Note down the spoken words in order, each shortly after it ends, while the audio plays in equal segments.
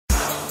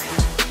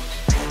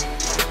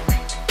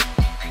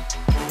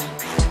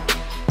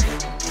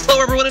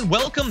Hello, everyone, and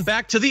welcome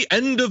back to the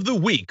end of the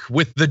week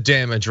with the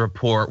damage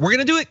report. We're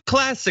gonna do it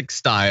classic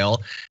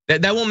style.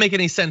 That won't make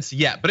any sense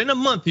yet, but in a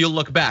month you'll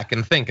look back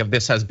and think of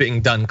this as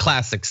being done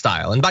classic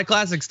style. And by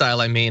classic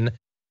style, I mean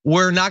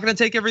we're not gonna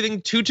take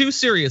everything too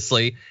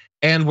seriously,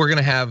 and we're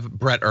gonna have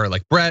Brett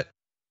Erlich. Brett,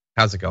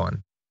 how's it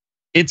going?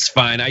 It's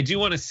fine. I do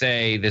want to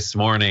say this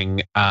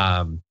morning,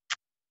 I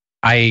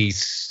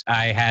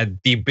had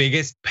the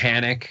biggest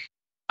panic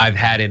I've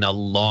had in a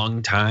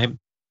long time.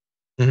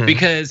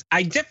 Because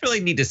I definitely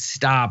need to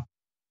stop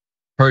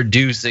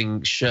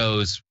producing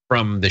shows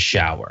from the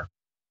shower.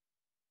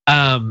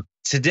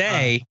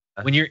 Today,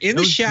 when you're in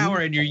the shower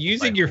and you're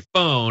using your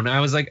phone, I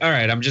was like, all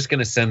right, I'm just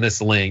gonna send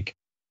this link.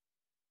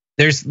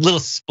 There's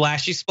little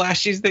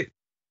splashies that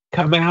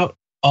come out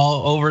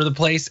all over the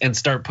place and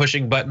start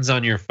pushing buttons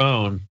on your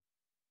phone.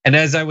 And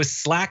as I was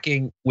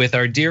slacking with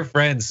our dear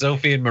friends,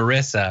 Sophie and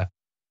Marissa,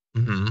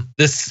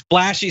 the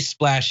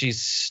splashies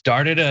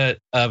started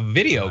a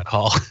video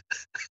call.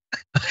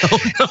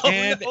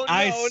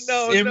 I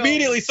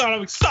immediately saw it. I'm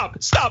like,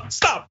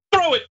 stop,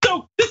 throw it,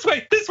 no, this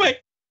way.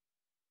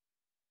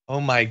 Oh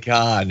my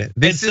God,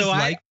 this is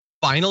like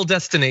Final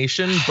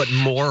Destination, but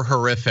more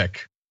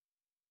horrific.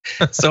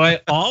 So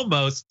I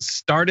almost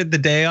started the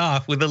day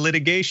off with a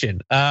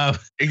litigation.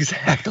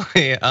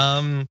 Exactly.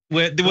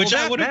 Which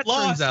I would have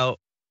lost.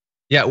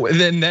 Yeah,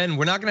 then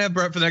we're not gonna have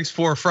Brett for the next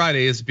 4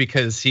 Fridays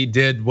because he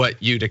did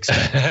what you'd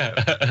expect.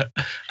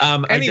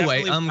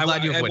 Anyway, I'm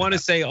glad you avoided. I want to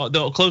say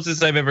the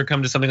closest I've ever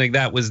come to something like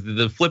that was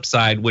the flip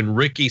side when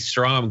Ricky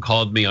Strom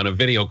called me on a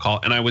video call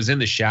and I was in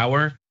the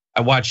shower.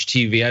 I watched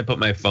TV. I put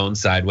my phone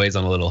sideways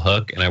on a little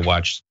hook and I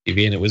watched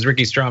TV and it was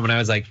Ricky Strom and I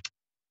was like,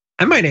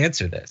 I might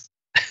answer this.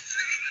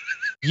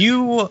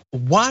 You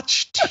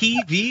watch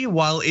TV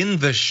while in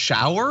the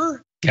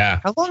shower? Yeah.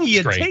 How long are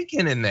you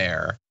taking in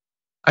there?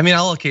 I mean,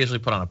 I'll occasionally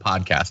put on a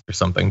podcast or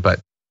something,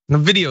 but the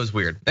video is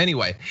weird.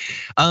 Anyway,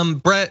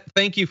 Brett,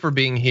 thank you for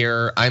being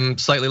here. I'm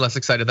slightly less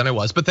excited than I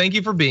was, but thank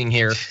you for being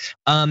here.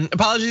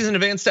 Apologies in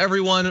advance to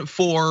everyone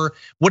for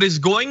what is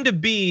going to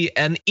be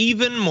an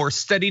even more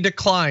steady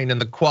decline in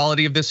the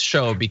quality of this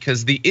show,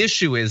 because the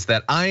issue is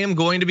that I am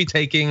going to be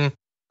taking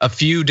a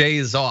few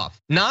days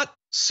off. Not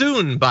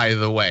soon, by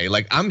the way,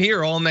 like I'm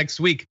here all next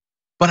week,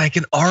 but I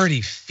can already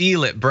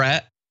feel it,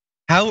 Brett.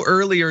 How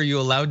early are you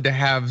allowed to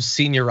have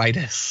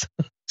senioritis?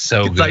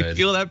 So good. I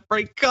feel that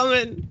break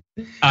coming.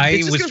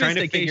 I was trying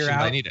to figure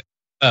out. I need it.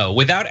 Oh,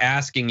 without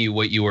asking you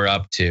what you were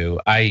up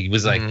to, I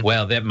was like,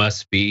 well, that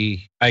must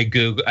be. I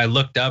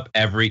looked up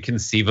every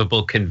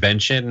conceivable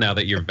convention now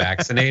that you're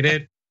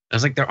vaccinated. I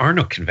was like, there are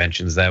no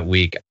conventions that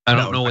week. I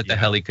don't know what the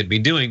hell he could be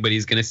doing, but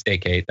he's gonna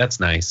staycate. That's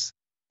nice.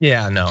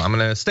 Yeah, no, I'm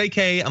gonna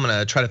staycate. I'm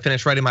gonna try to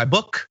finish writing my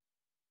book.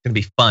 It's gonna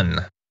be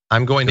fun.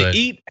 I'm going to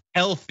eat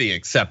healthy,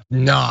 except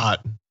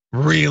not.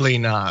 Really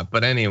not,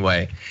 but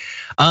anyway.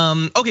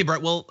 Okay,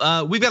 Brett, well,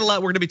 we've got a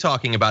lot we're gonna be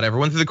talking about,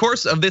 everyone. Through the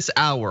course of this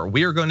hour,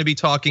 we are going to be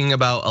talking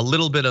about a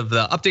little bit of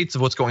the updates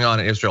of what's going on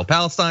in Israel,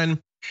 Palestine.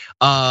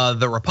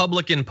 The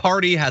Republican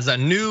Party has a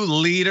new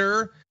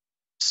leader,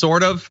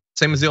 sort of,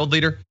 same as the old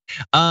leader.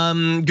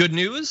 Good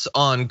news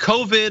on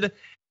COVID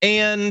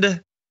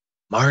and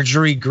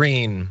Marjorie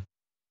Greene.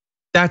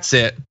 That's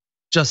it,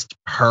 just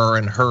her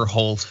and her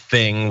whole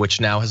thing, which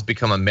now has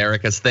become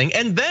America's thing.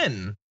 And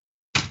then,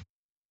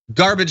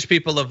 garbage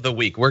people of the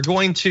week. We're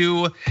going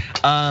to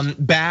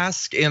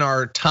bask in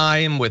our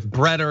time with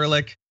Brett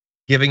Erlich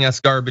giving us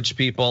garbage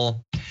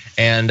people,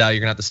 and you're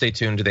gonna have to stay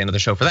tuned to the end of the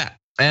show for that.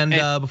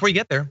 And before you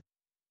get there,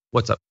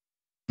 what's up?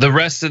 The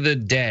rest of the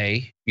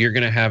day, you're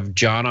gonna have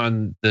John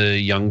on the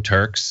Young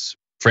Turks,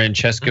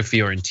 Francesca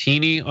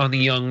Fiorentini on the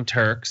Young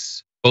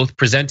Turks, both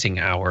presenting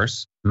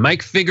hours.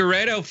 Mike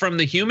Figueredo from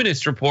the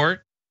Humanist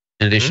Report,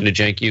 in addition to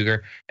Cenk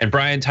Uygur, and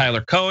Brian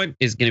Tyler Cohen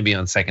is gonna be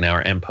on second hour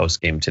and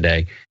post game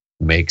today.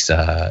 Makes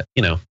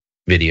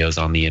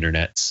videos on the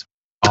internet,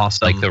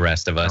 awesome, like the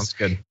rest of us. Sounds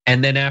good.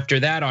 And then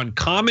after that, on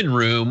Common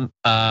Room,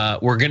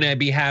 we're gonna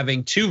be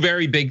having 2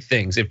 very big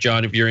things. If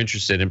you're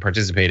interested in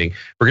participating,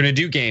 we're gonna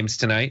do games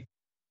tonight.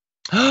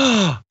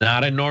 Not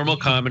a normal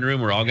Common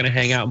Room. We're all gonna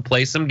hang out and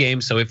play some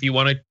games. So if you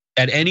want to,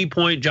 at any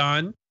point,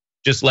 John,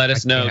 just let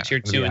us know. Tier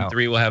 2 and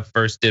 3 will have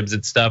first dibs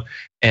and stuff.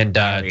 And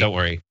don't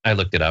worry, I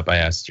looked it up. I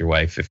asked your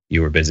wife if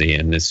you were busy,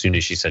 and as soon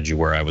as she said you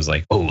were, I was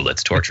like, oh,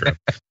 let's torture him.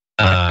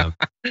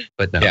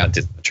 But no, that's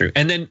not true.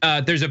 And then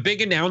there's a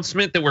big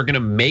announcement that we're gonna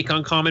make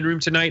on Common Room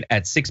tonight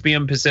at 6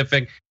 p.m.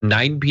 Pacific,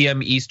 9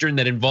 p.m. Eastern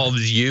that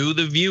involves you,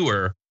 the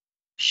viewer.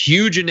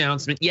 Huge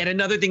announcement. Yet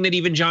another thing that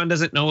even John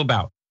doesn't know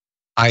about.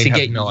 I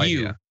have no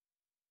idea.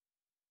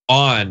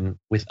 On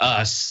with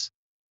us.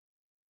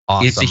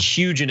 Awesome. It's a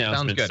huge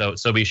announcement,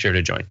 so be sure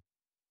to join.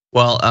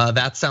 Well,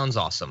 that sounds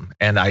awesome,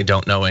 and I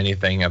don't know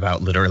anything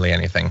about literally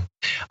anything.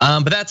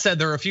 But that said,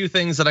 there are a few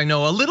things that I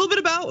know a little bit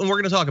about, and we're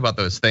gonna talk about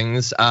those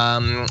things.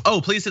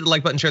 Please hit the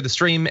like button, share the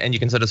stream, and you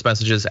can send us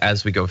messages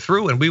as we go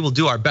through, and we will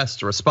do our best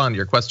to respond to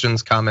your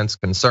questions, comments,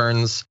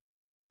 concerns,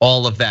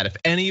 all of that. If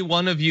any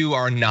one of you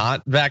are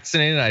not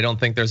vaccinated, I don't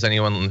think there's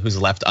anyone who's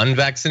left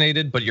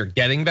unvaccinated, but you're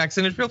getting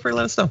vaccinated, feel free to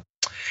let us know.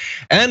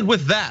 And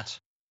with that,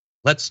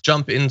 let's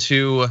jump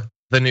into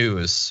the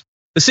news.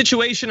 The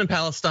situation in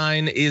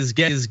Palestine is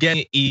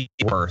getting even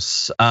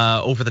worse.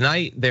 Over the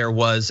night, there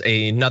was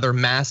another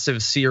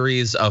massive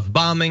series of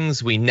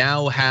bombings. We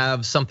now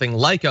have something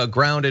like a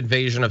ground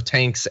invasion of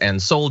tanks and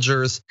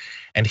soldiers.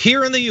 And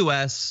here in the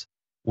US,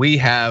 we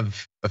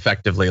have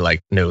effectively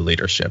like no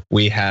leadership.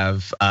 We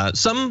have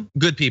some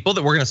good people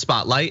that we're gonna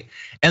spotlight.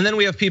 And then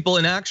we have people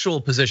in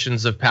actual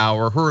positions of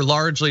power who are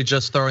largely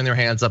just throwing their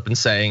hands up and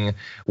saying,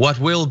 what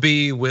will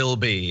be, will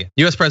be.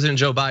 US President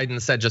Joe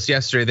Biden said just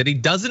yesterday that he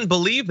doesn't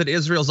believe that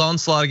Israel's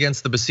onslaught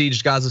against the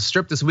besieged Gaza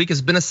Strip this week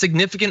has been a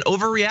significant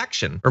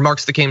overreaction.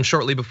 Remarks that came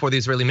shortly before the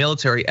Israeli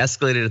military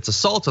escalated its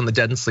assault on the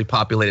densely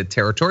populated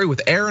territory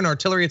with air and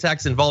artillery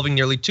attacks involving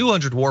nearly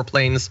 200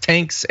 warplanes,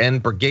 tanks,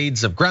 and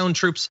brigades of ground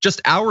troops.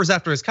 Just hours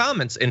after his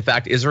comments, in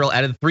fact, Israel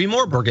added 3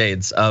 more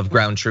brigades of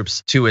ground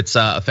troops to its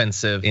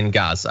offensive in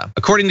Gaza.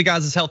 According to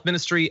Gaza's health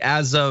ministry,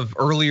 as of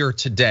earlier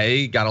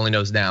today, God only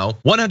knows now,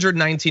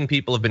 119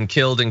 people have been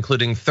killed,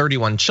 including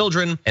 31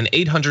 children, and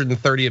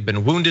 830 have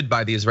been wounded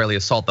by the Israeli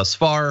assault thus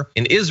far.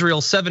 In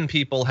Israel, 7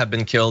 people have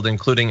been killed,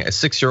 including a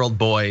 6-year-old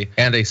boy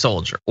and a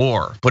soldier.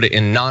 Or, put it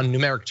in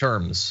non-numeric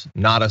terms,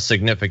 not a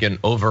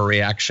significant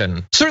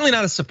overreaction. Certainly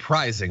not a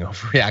surprising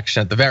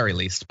overreaction at the very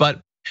least, but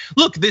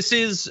look, this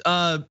is,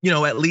 at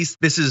least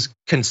this is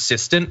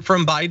consistent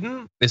from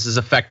Biden. This is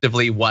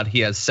effectively what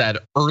he has said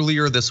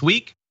earlier this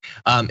week.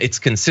 It's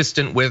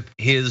consistent with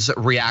his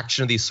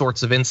reaction to these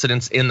sorts of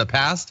incidents in the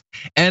past.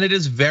 And it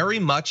is very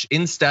much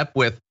in step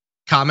with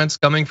comments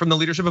coming from the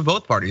leadership of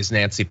both parties,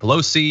 Nancy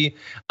Pelosi,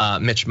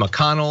 Mitch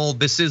McConnell.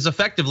 This is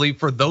effectively,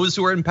 for those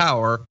who are in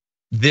power,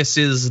 this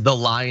is the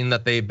line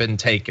that they've been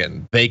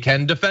taken. They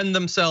can defend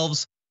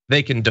themselves.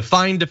 They can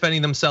define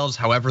defending themselves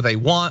however they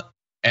want.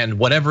 And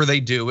whatever they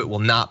do, it will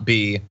not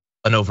be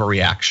an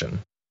overreaction.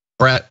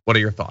 Brett, what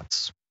are your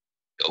thoughts?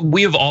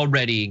 We have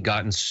already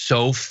gotten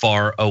so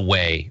far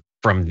away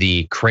from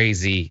the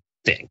crazy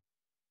thing.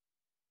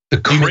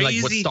 The crazy, mean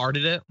like what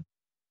started it?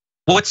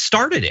 What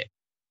started it?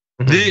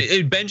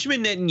 Mm-hmm.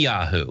 Benjamin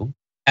Netanyahu,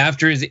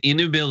 after his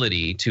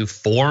inability to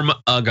form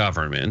a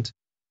government,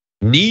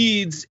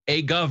 needs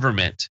a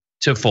government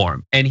to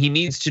form, and he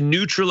needs to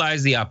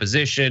neutralize the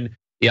opposition.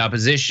 The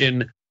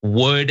opposition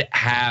would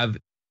have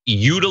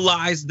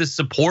utilized the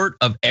support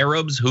of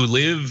Arabs who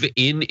live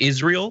in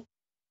Israel.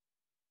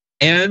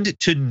 And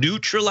to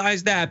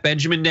neutralize that,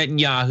 Benjamin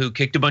Netanyahu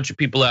kicked a bunch of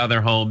people out of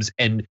their homes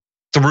and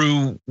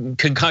threw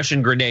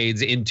concussion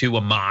grenades into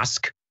a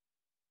mosque.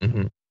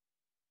 Mm-hmm.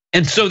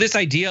 And so this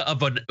idea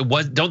of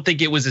don't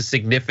think it was a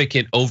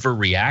significant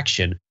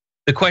overreaction.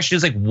 The question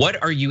is like,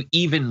 what are you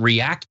even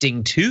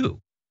reacting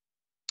to?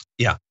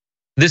 Yeah.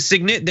 What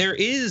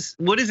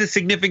is a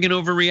significant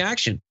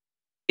overreaction?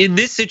 In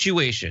this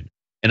situation,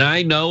 and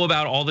I know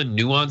about all the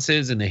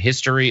nuances and the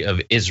history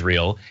of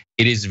Israel,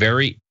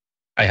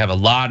 I have a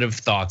lot of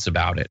thoughts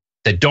about it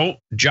that don't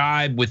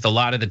jibe with a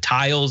lot of the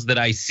tiles that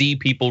I see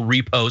people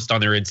repost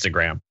on their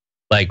Instagram,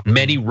 like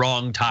many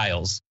wrong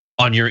tiles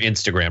on your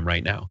Instagram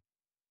right now.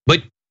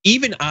 But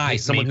even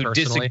someone who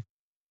disagrees,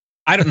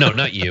 I don't know,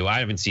 not you, I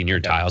haven't seen your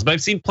tiles, but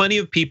I've seen plenty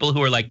of people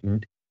who are like,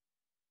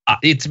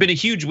 it's been a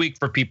huge week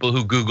for people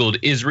who Googled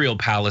Israel,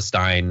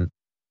 Palestine,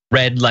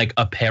 read like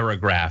a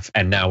paragraph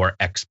and now are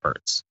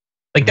experts.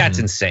 Like that's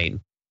insane.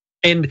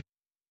 And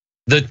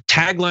the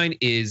tagline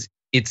is,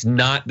 it's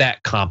not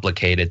that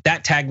complicated.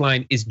 That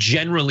tagline is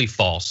generally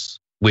false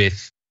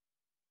with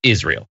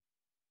Israel,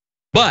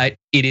 but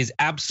it is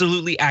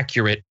absolutely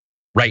accurate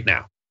right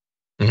now.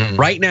 Mm-hmm.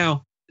 Right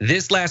now,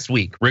 this last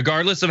week,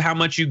 regardless of how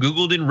much you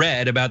Googled and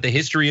read about the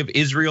history of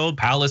Israel,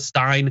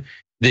 Palestine,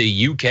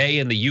 the UK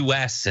and the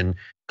US and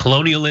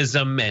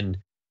colonialism and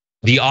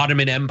the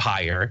Ottoman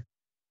Empire,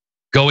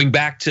 going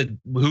back to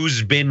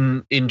who's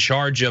been in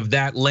charge of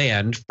that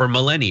land for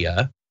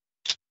millennia,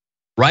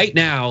 right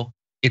now,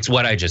 it's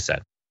what I just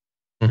said.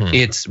 Mm-hmm.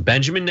 It's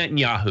Benjamin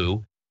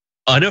Netanyahu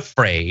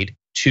unafraid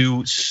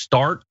to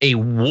start a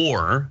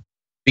war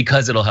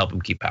because it'll help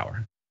him keep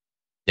power.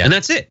 Yeah. And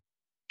that's it.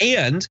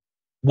 And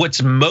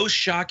what's most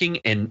shocking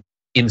and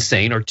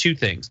insane are 2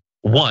 things.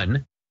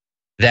 One,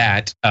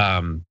 that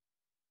that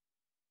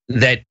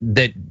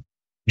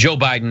Joe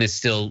Biden is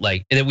still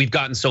like, and that we've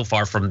gotten so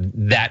far from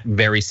that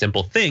very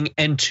simple thing.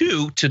 And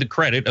 2, to the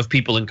credit of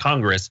people in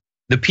Congress,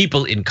 the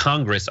people in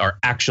Congress are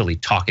actually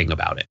talking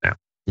about it now.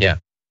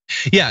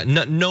 Yeah,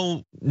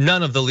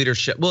 none of the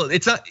leadership. Well,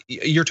 it's not,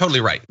 you're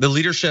totally right. The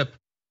leadership,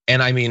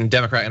 and I mean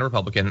Democrat and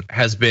Republican,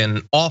 has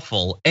been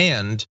awful,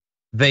 and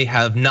they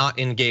have not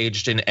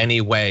engaged in any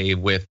way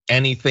with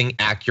anything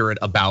accurate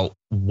about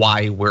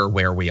why we're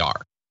where we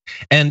are.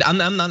 And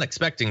I'm not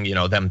expecting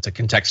them to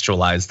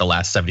contextualize the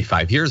last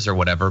 75 years or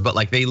whatever, but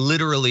like they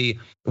literally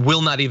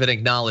will not even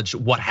acknowledge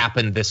what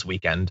happened this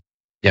weekend.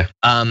 Yeah.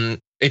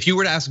 If you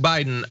were to ask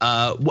Biden,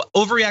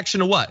 overreaction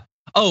to what?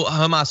 Oh,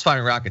 Hamas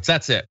firing rockets,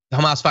 that's it.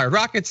 Hamas fired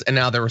rockets and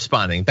now they're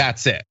responding,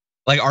 that's it.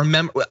 Like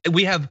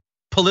we have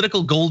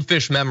political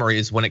goldfish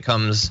memories when it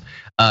comes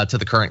to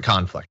the current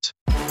conflict.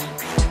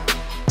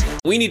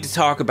 We need to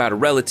talk about a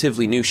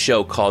relatively new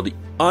show called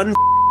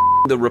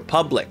the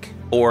Republic.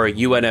 or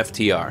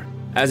UNFTR?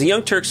 As a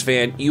Young Turks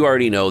fan, you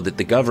already know that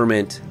the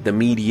government, the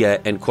media,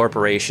 and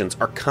corporations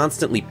are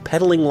constantly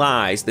peddling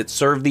lies that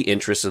serve the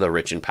interests of the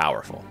rich and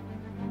powerful.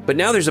 But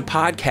now there's a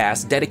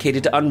podcast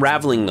dedicated to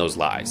unraveling those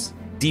lies,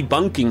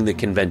 debunking the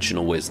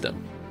conventional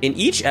wisdom. In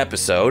each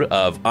episode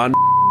of On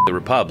the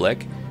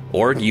Republic,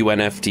 or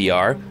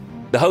UNFTR,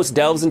 the host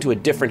delves into a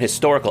different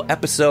historical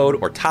episode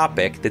or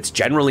topic that's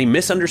generally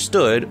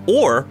misunderstood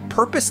or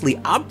purposely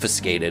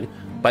obfuscated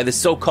by the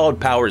so-called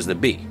powers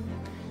that be,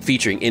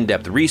 featuring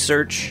in-depth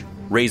research,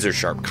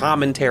 razor-sharp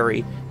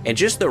commentary, and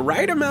just the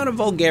right amount of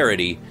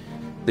vulgarity.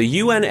 The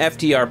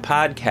UNFTR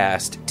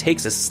podcast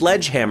takes a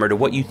sledgehammer to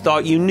what you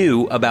thought you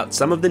knew about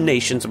some of the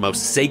nation's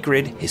most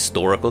sacred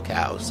historical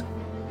cows.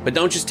 But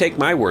don't just take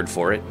my word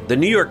for it. The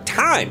New York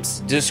Times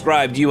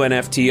described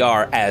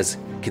UNFTR as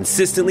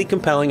consistently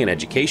compelling and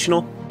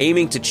educational,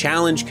 aiming to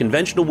challenge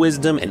conventional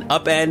wisdom and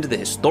upend the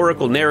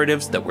historical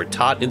narratives that were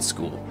taught in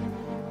school.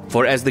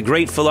 For as the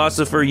great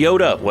philosopher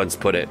Yoda once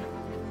put it,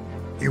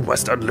 "You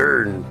must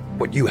unlearn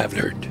what you have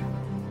learned."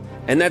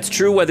 And that's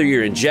true whether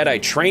you're in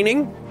Jedi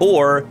training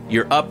or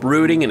you're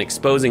uprooting and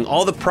exposing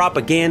all the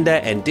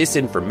propaganda and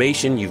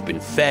disinformation you've been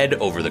fed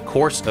over the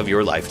course of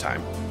your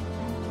lifetime.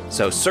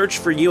 So search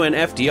for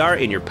UNFTR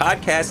in your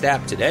podcast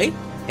app today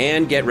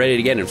and get ready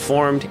to get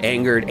informed,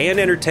 angered, and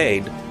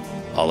entertained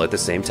all at the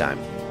same time.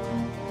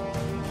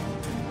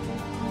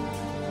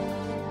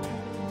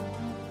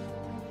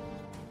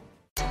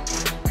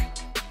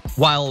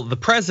 While the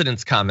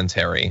president's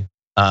commentary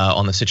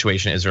on the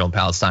situation in Israel and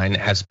Palestine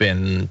has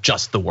been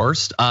just the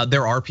worst,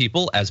 there are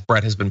people, as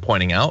Brett has been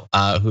pointing out,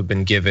 who've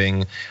been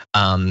giving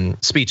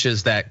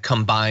speeches that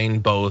combine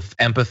both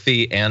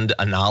empathy and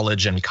a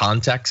knowledge and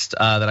context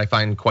that I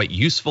find quite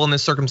useful in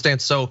this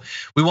circumstance. So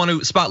we want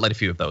to spotlight a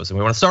few of those. And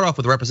we want to start off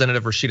with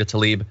Representative Rashida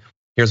Tlaib.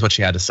 Here's what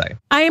she had to say.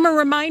 I am a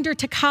reminder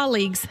to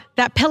colleagues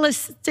that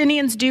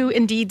Palestinians do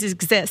indeed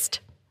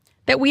exist,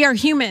 that we are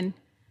human,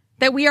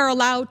 that we are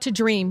allowed to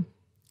dream.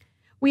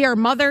 We are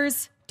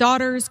mothers,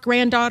 daughters,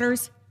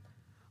 granddaughters.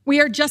 We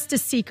are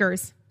justice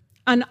seekers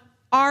and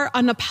are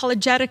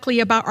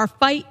unapologetically about our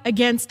fight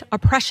against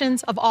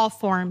oppressions of all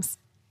forms.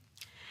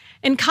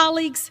 And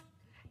colleagues,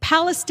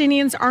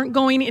 Palestinians aren't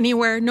going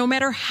anywhere no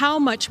matter how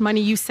much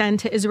money you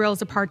send to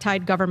Israel's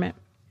apartheid government.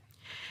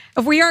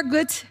 If we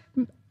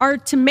are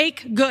to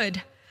make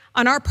good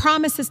on our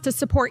promises to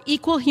support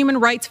equal human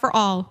rights for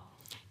all,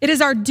 it is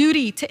our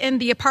duty to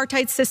end the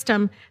apartheid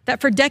system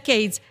that for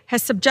decades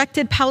has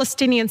subjected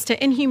Palestinians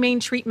to inhumane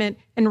treatment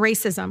and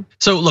racism.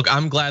 So look,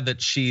 I'm glad that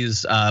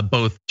she's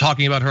both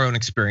talking about her own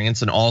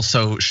experience and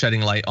also shedding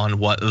light on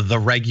what the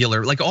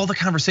regular, like all the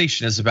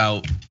conversation is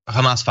about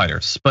Hamas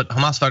fighters. But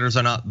Hamas fighters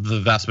are not the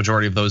vast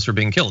majority of those who are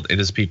being killed.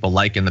 It is people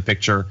like in the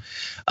picture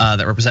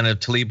that Representative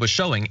Tlaib was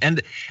showing.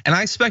 And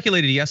I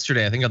speculated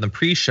yesterday, I think on the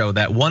pre-show,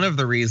 that one of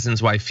the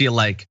reasons why I feel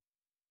like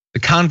the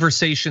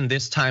conversation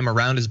this time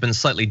around has been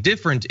slightly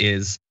different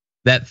is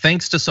that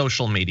thanks to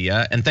social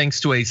media and thanks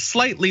to a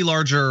slightly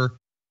larger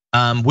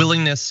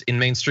willingness in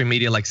mainstream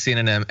media like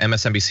CNN and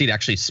MSNBC to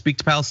actually speak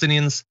to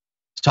Palestinians,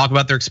 to talk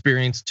about their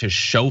experience, to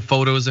show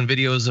photos and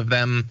videos of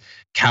them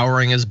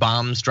cowering as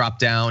bombs drop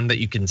down, that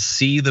you can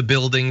see the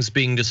buildings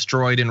being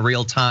destroyed in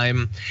real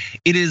time.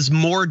 It is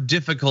more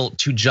difficult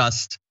to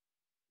just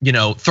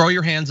throw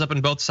your hands up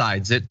on both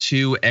sides,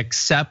 to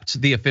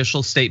accept the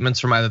official statements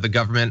from either the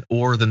government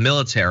or the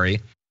military.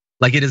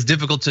 Like, it is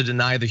difficult to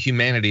deny the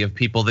humanity of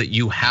people that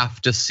you have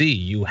to see.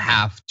 You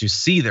have to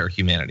see their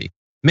humanity.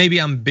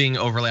 Maybe I'm being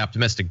overly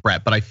optimistic,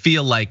 Brett, but I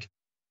feel like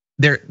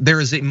there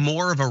is a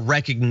more of a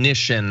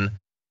recognition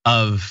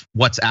of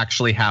what's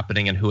actually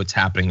happening and who it's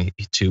happening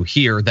to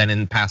here than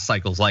in past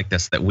cycles like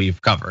this that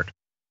we've covered.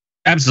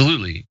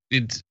 Absolutely.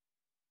 It's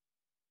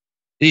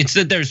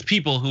that there's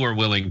people who are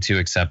willing to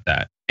accept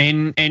that.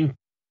 And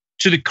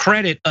to the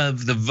credit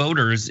of the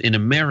voters in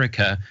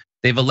America,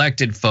 they've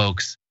elected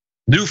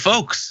new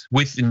folks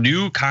with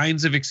new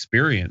kinds of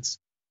experience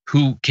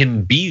who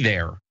can be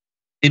there.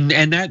 And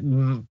that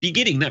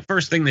beginning, that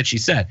first thing that she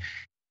said,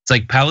 it's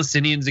like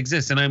Palestinians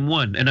exist and I'm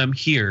one and I'm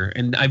here.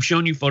 And I've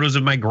shown you photos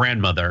of my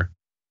grandmother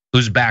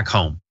who's back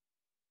home.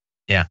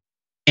 Yeah.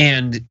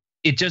 And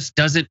it just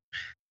doesn't,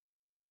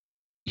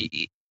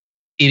 it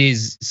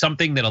is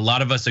something that a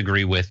lot of us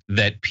agree with,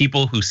 that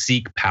people who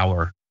seek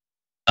power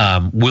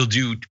will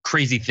do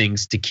crazy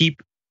things to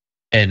keep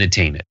and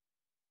attain it,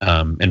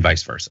 and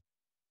vice versa.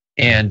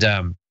 And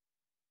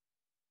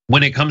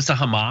when it comes to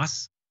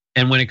Hamas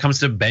and when it comes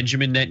to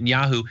Benjamin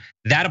Netanyahu,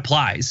 that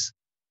applies.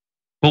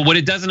 But what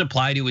it doesn't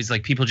apply to is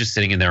like people just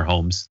sitting in their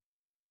homes,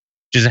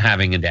 just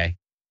having a day.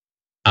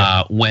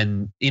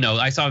 When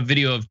I saw a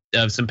video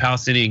of some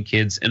Palestinian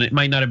kids, and it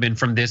might not have been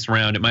from this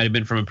round, it might have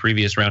been from a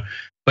previous round,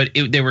 but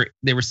they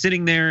were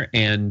sitting there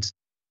and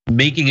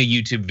making a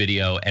YouTube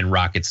video, and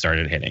rockets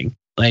started hitting.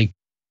 Like,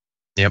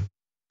 yep.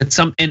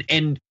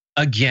 And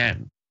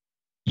again,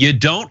 you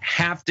don't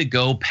have to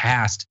go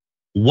past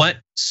what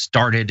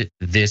started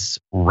this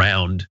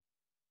round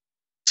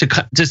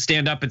to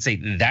stand up and say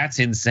that's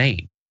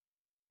insane.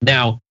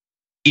 Now,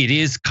 it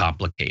is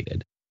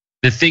complicated.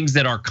 The things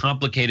that are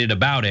complicated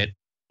about it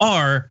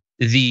are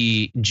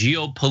the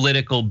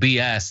geopolitical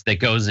BS that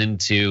goes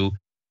into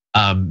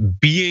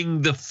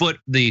being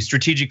the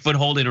strategic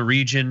foothold in a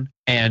region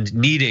and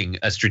needing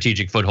a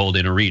strategic foothold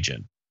in a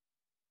region.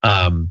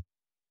 And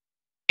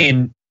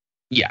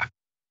yeah,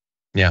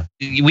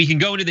 we can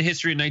go into the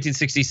history of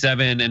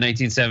 1967 and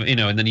 1970,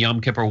 and then the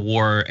Yom Kippur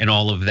War and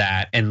all of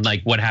that, and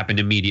like what happened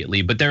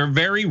immediately. But there are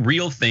very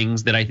real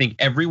things that I think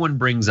everyone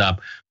brings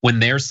up when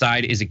their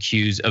side is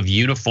accused of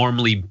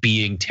uniformly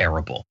being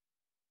terrible.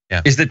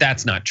 Yeah, is that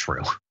that's not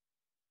true.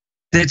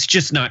 That's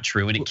just not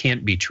true, and it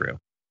can't be true,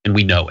 and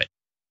we know it.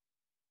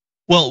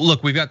 Well,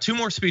 look, we've got 2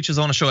 more speeches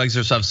I want to show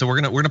excerpts of, so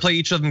we're gonna play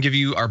each of them, give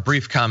you our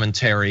brief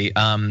commentary.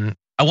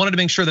 I wanted to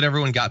make sure that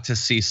everyone got to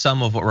see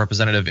some of what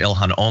Representative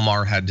Ilhan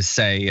Omar had to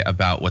say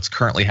about what's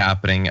currently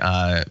happening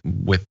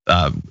with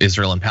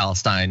Israel and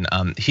Palestine.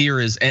 Here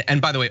is, and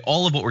by the way,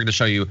 all of what we're going to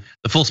show you,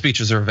 the full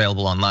speeches are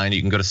available online.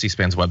 You can go to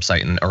C-SPAN's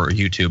website or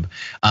YouTube.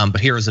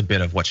 But here is a bit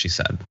of what she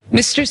said.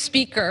 Mr.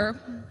 Speaker,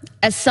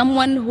 as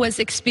someone who has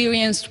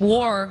experienced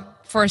war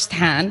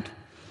firsthand,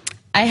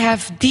 I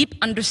have deep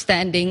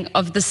understanding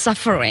of the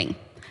suffering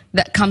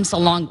that comes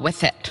along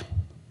with it.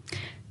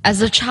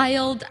 As a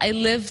child, I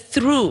lived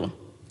through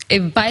a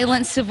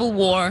violent civil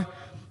war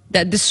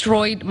that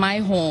destroyed my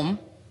home,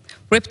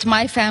 ripped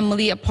my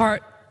family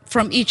apart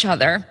from each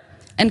other,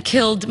 and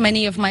killed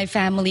many of my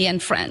family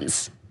and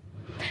friends.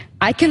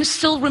 I can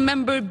still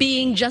remember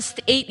being just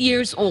 8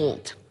 years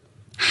old,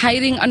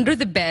 hiding under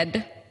the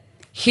bed,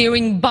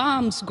 hearing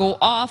bombs go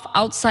off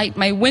outside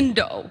my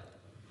window,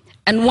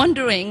 and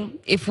wondering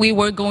if we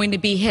were going to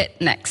be hit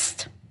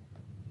next.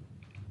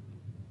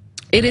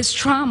 It is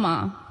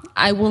trauma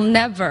I will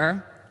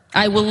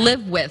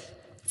live with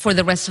for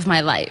the rest of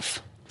my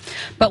life.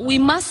 But we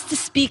must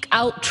speak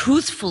out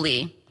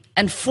truthfully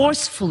and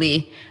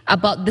forcefully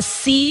about the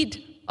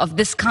seed of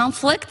this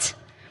conflict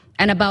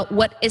and about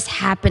what is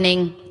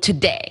happening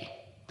today.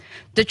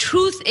 The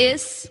truth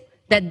is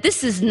that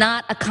this is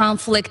not a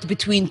conflict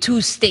between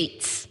 2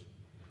 states.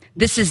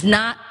 This is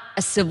not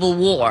a civil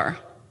war.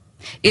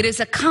 It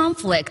is a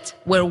conflict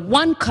where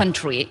one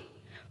country,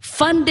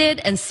 funded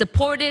and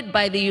supported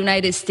by the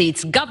United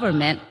States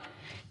government,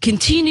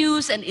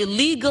 continues an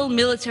illegal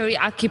military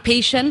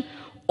occupation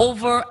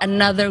over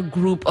another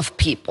group of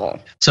people.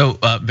 So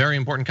very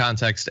important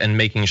context, and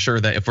making sure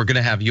that if we're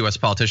gonna have US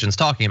politicians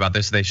talking about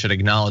this, they should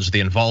acknowledge the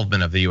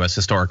involvement of the US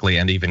historically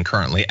and even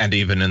currently and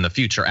even in the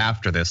future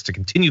after this to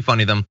continue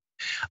funding them.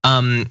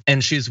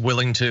 And she's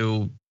willing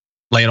to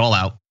lay it all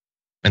out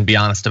and be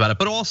honest about it.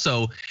 But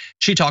also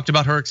she talked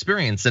about her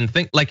experience and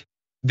think like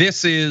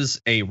this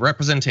is a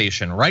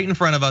representation right in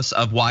front of us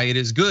of why it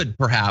is good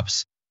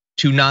perhaps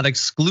to not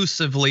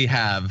exclusively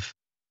have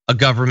a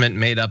government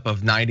made up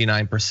of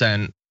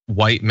 99%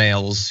 white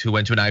males who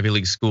went to an Ivy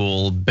League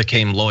school,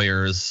 became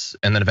lawyers,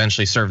 and then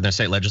eventually served in their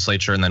state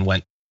legislature and then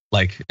went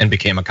and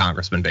became a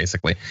congressman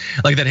basically.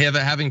 Like that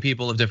having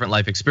people of different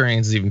life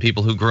experiences, even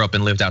people who grew up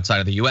and lived outside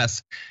of the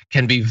US,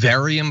 can be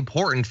very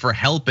important for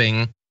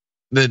helping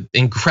the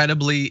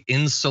incredibly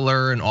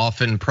insular and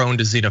often prone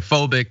to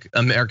xenophobic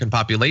American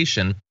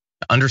population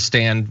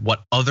understand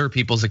what other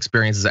people's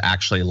experiences are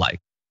actually like,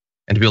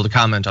 and to be able to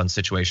comment on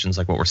situations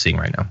like what we're seeing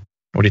right now.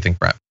 What do you think,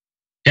 Brett?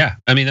 Yeah,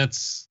 I mean,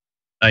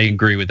 I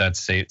agree with that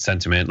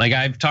sentiment. Like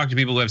I've talked to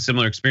people who have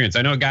similar experience.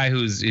 I know a guy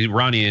who's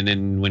Iranian,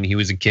 and when he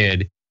was a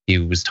kid, he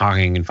was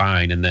talking and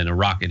fine, and then a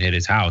rocket hit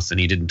his house and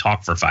he didn't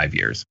talk for 5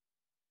 years.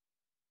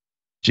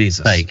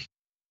 Jesus.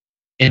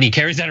 And he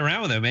carries that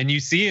around with him, and you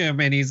see him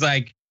and he's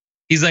like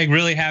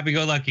really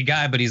happy-go-lucky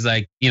guy, but he's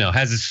like,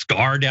 has a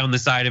scar down the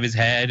side of his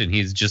head, and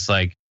he's just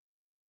like,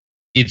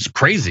 it's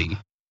crazy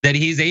that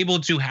he's able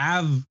to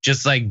have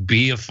just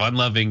be a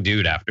fun-loving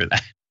dude after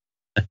that.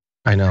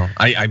 I know,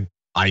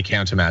 I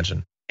can't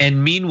imagine.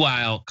 And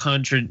meanwhile,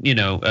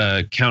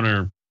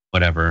 counter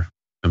whatever,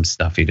 I'm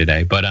stuffy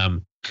today, but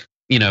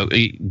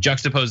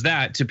juxtapose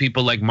that to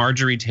people like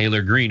Marjorie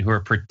Taylor Greene, who are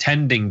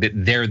pretending that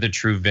they're the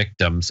true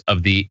victims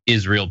of the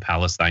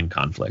Israel-Palestine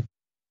conflict.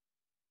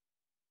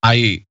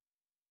 I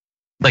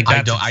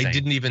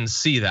didn't even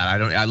see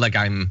that.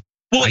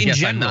 I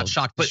guess I'm not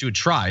shocked that she would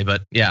try,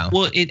 but yeah.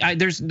 Well,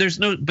 there's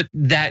no, but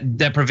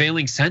that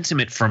prevailing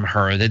sentiment from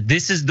her that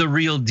this is the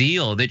real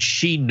deal, that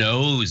she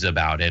knows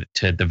about it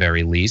to the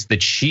very least,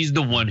 that she's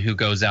the one who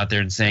goes out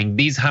there and saying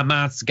these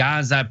Hamas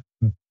Gaza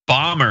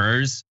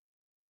bombers,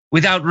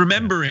 without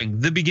remembering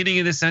the beginning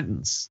of the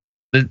sentence,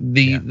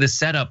 the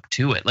setup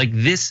to it. Like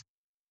this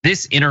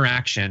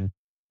interaction,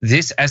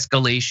 this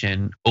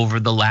escalation over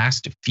the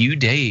last few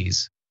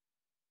days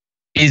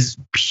is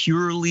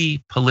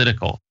purely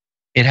political.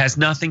 It has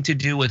nothing to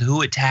do with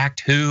who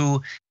attacked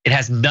who. It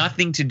has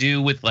nothing to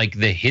do with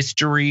the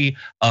history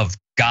of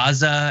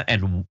Gaza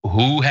and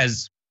who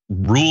has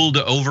ruled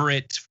over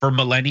it for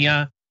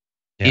millennia.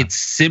 Yeah. It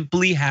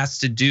simply has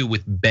to do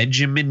with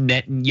Benjamin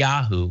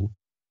Netanyahu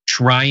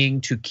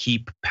trying to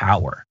keep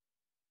power.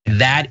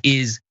 That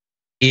is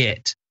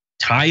it.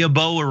 Tie a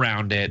bow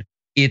around it.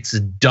 It's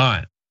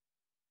done.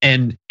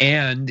 And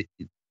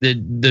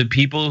the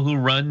people who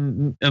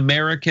run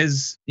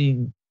America's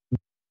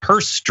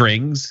purse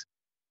strings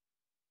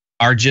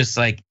are just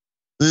like,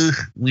 ugh,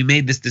 we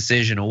made this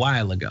decision a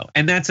while ago.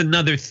 And that's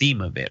another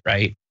theme of it,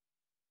 right?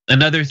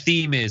 Another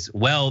theme is,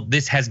 well,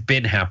 this has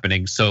been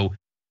happening. So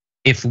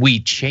if we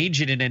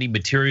change it in any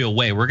material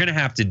way, we're gonna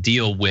have to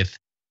deal with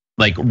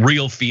like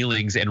real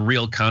feelings and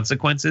real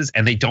consequences,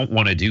 and they don't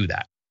wanna do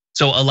that.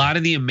 So a lot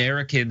of the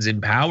Americans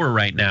in power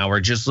right now are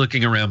just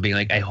looking around being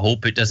like, I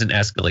hope it doesn't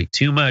escalate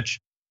too much.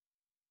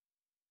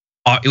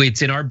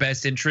 It's in our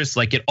best interest,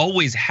 like it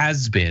always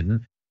has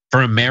been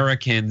for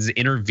Americans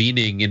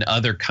intervening in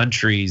other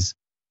countries,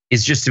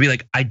 is just to be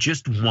like, I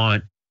just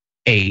want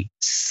a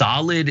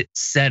solid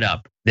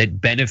setup that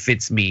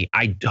benefits me.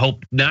 I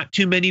hope not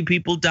too many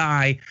people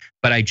die,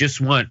 but I just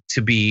want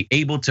to be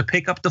able to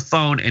pick up the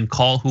phone and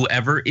call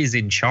whoever is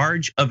in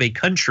charge of a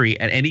country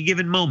at any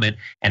given moment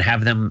and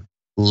have them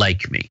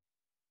like me.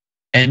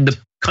 And the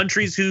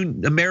countries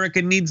who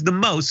America needs the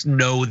most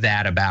know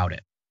that about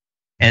it.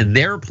 And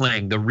they're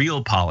playing the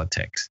real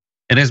politics.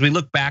 And as we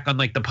look back on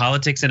like the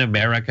politics in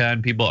America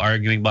and people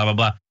arguing, blah, blah,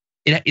 blah,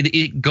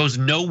 it goes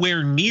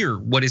nowhere near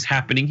what is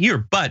happening here.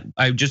 But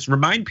I just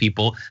remind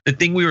people, the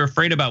thing we were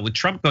afraid about with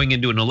Trump going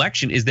into an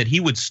election is that he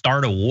would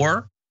start a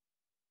war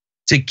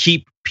to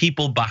keep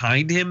people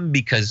behind him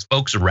because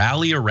folks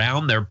rally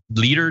around their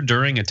leader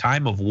during a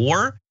time of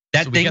war.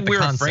 That so thing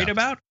we're afraid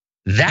about,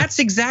 that's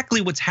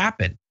exactly what's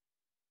happened.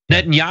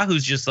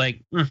 Netanyahu's just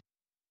like,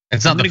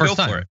 it's not the first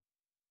time. For it.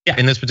 Yeah.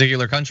 In this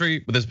particular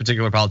country with this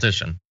particular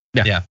politician.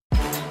 Yeah.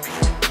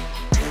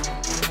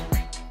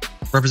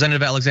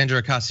 Representative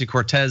Alexandria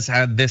Ocasio-Cortez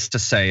had this to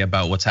say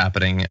about what's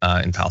happening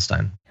in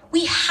Palestine.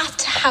 We have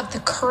to have the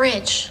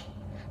courage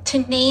to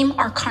name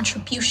our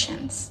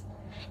contributions.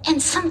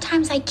 And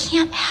sometimes I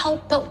can't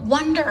help but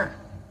wonder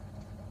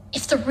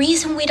if the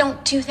reason we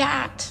don't do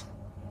that,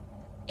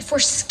 if we're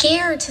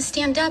scared to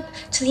stand up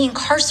to the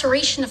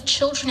incarceration of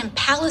children in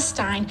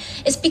Palestine,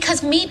 is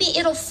because maybe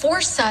it'll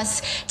force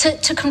us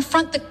to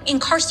confront the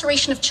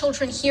incarceration of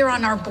children here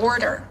on our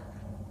border.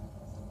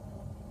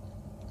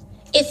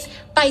 If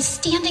by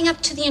standing up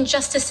to the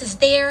injustices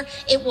there,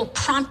 it will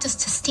prompt us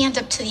to stand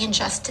up to the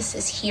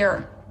injustices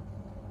here.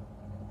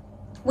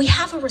 We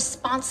have a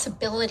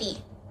responsibility.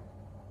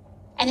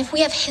 And if we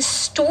have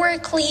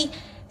historically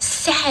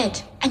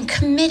said and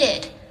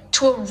committed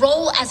to a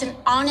role as an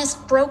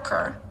honest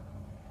broker,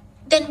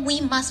 then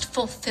we must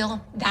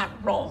fulfill that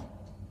role.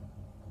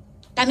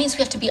 That means we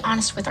have to be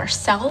honest with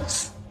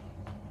ourselves,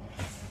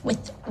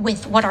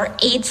 with what our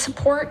aid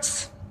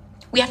supports.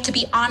 We have to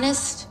be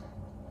honest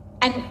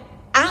and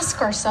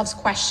ask ourselves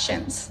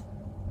questions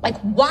like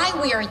why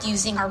we are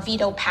using our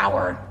veto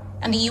power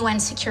and the UN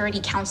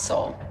Security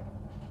Council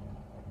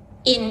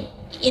in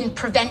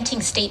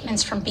preventing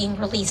statements from being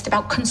released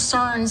about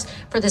concerns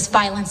for this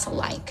violence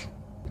alike.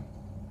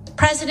 The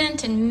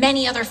president and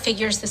many other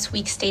figures this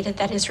week stated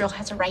that Israel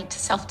has a right to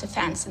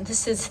self-defense, and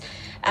this is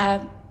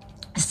a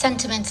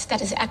sentiment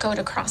that is echoed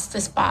across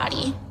this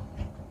body.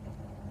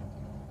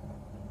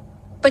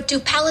 But do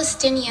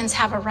Palestinians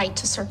have a right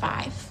to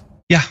survive?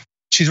 Yeah.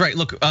 She's right.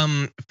 Look,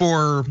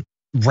 for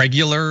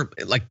regular,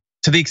 like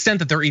to the extent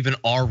that there even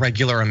are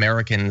regular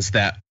Americans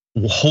that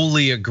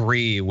wholly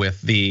agree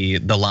with the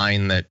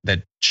line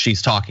that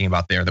she's talking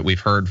about there, that we've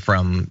heard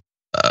from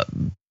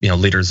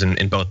leaders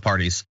in both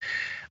parties.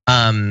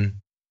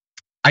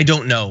 I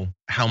don't know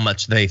how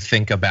much they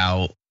think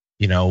about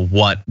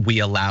what we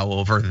allow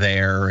over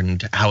there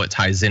and how it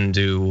ties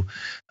into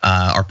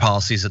our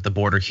policies at the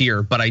border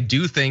here. But I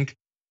do think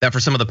that for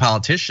some of the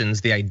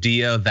politicians, the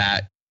idea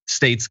that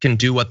states can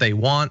do what they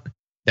want,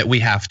 that we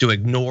have to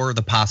ignore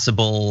the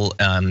possible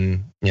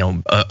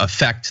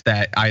effect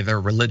that either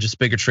religious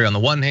bigotry on the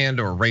one hand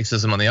or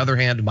racism on the other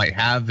hand might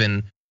have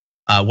in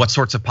what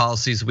sorts of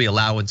policies we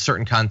allow in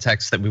certain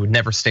contexts that we would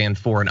never stand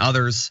for in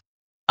others.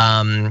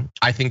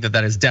 I think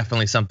that is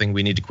definitely something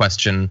we need to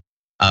question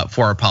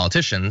for our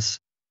politicians.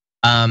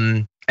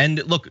 And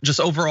look, just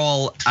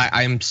overall,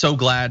 I'm so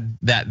glad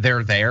that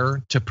they're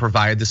there to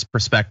provide this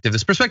perspective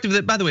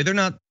that, by the way, they're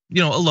not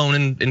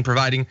alone in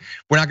providing.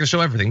 We're not gonna show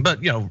everything, but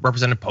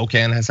Representative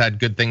Pocan has had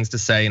good things to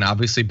say, and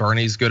obviously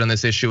Bernie's good on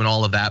this issue and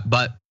all of that.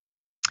 But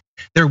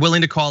they're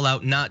willing to call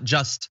out not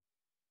just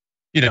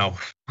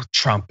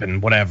Trump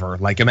and whatever.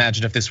 Like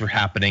imagine if this were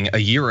happening a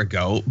year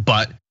ago,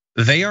 but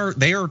they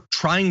are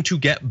trying to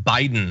get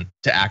Biden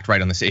to act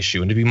right on this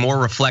issue and to be more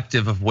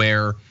reflective of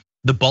where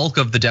the bulk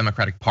of the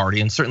Democratic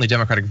Party and certainly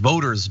Democratic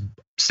voters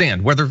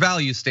stand, where their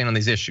values stand on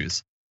these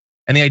issues.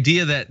 And the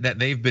idea that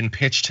they've been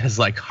pitched as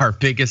like our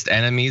biggest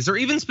enemies, or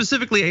even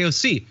specifically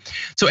AOC.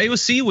 So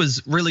AOC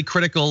was really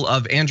critical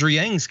of Andrew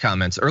Yang's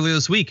comments earlier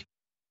this week.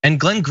 And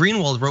Glenn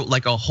Greenwald wrote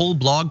like a whole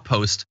blog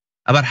post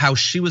about how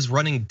she was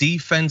running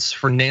defense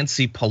for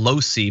Nancy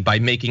Pelosi by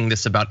making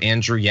this about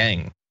Andrew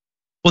Yang.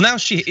 Well, now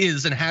she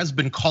is and has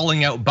been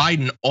calling out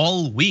Biden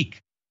all week.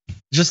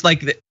 Just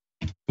like,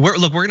 we're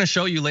gonna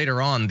show you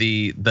later on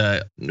the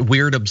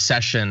weird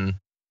obsession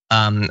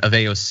of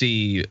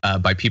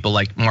AOC by people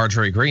like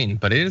Marjorie Greene,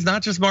 but it is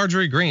not just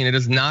Marjorie Greene. It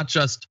is not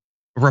just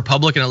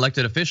Republican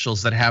elected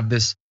officials that have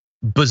this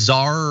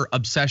bizarre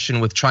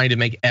obsession with trying to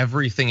make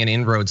everything an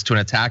inroads to an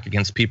attack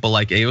against people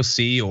like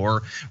AOC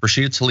or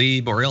Rashida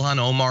Tlaib or Ilhan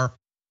Omar.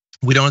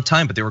 We don't have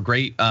time, but they were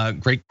great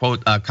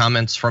quote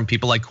comments from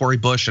people like Cori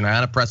Bush and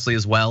Ayanna Pressley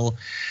as well.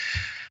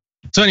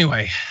 So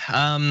anyway,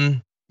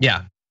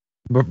 yeah.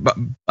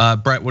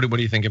 Brett, what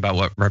do you think about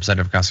what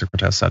Representative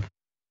Ocasio-Cortez said?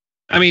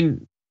 I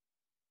mean,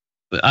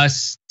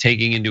 us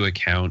taking into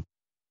account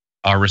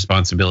our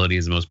responsibility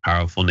as the most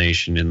powerful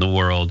nation in the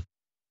world,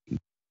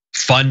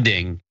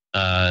 funding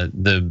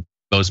the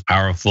most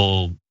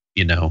powerful,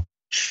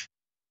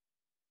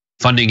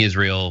 funding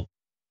Israel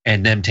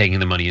and them taking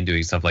the money and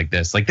doing stuff like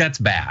this, like that's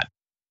bad,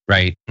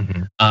 right?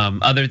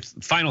 Other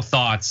final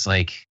thoughts,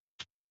 like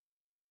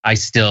I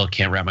still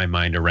can't wrap my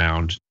mind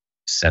around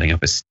setting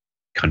up a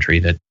country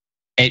that,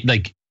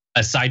 like,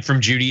 aside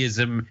from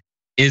Judaism,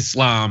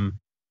 Islam,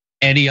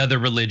 any other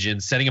religion,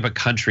 setting up a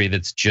country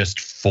that's just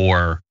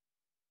for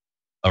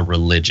a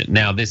religion.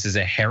 Now, this is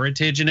a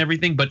heritage and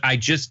everything, but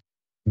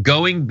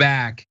going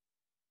back,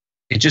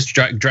 it just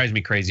drives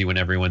me crazy when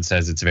everyone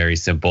says it's very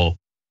simple.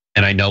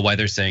 And I know why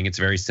they're saying it's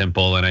very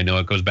simple. And I know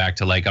it goes back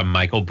to like a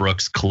Michael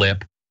Brooks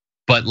clip,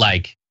 but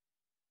like,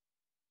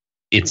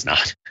 it's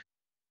not.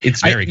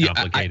 It's very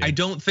complicated. I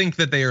don't think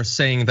that they are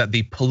saying that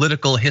the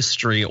political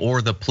history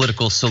or the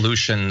political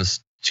solutions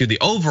to the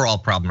overall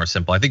problem are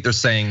simple. I think they're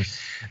saying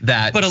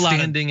that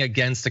standing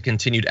against a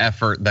continued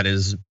effort that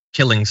is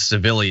killing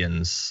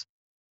civilians,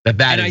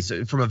 that is,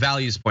 from a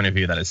values point of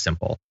view, that is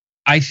simple.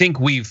 I think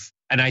we've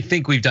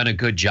done a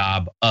good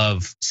job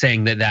of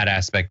saying that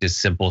aspect is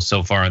simple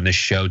so far on this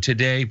show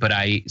today. But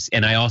I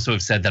also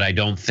have said that I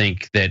don't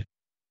think that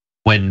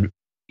when,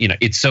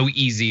 it's so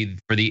easy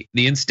for the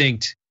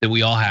instinct that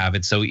we all have,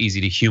 it's so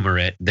easy to humor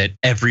it, that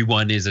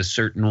everyone is a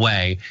certain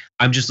way.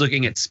 I'm just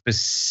looking at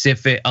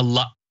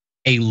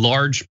a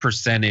large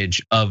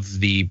percentage of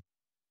the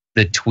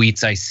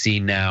tweets I see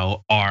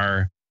now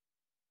are,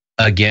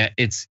 again,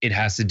 it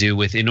has to do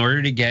with, in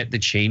order to get the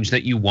change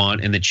that you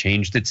want and the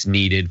change that's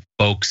needed,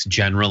 folks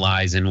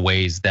generalize in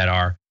ways that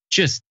are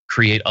just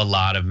create a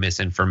lot of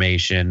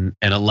misinformation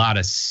and a lot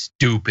of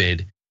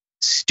stupid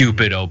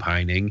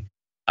opining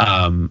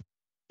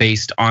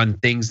based on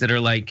things that are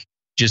like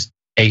just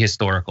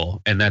ahistorical.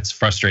 And that's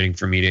frustrating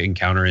for me to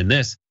encounter in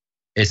this,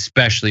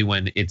 especially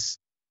when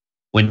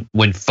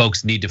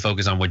folks need to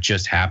focus on what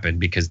just happened,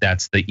 because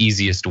that's the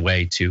easiest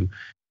way to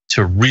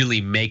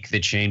really make the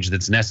change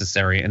that's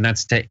necessary, and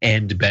that's to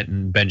end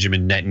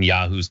Benjamin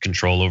Netanyahu's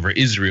control over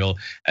Israel,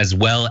 as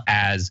well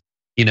as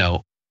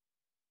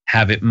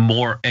have it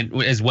more,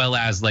 and as well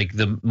as like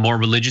the more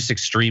religious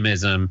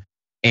extremism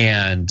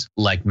and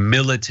like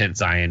militant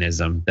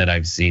Zionism that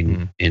I've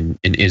seen in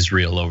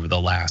Israel over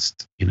the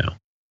last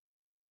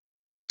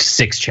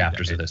 6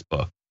 chapters of this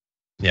book.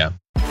 Yeah.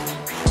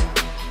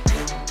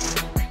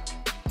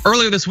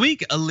 Earlier this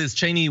week, Liz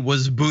Cheney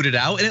was booted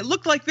out, and it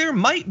looked like there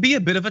might be a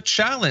bit of a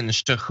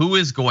challenge to who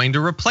is going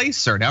to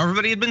replace her. Now,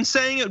 everybody had been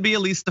saying it would be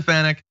Elise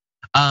Stefanik,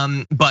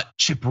 but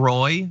Chip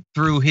Roy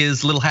threw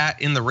his little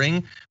hat in the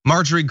ring.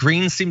 Marjorie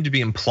Greene seemed to be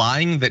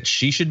implying that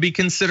she should be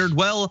considered.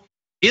 Well,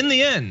 in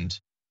the end,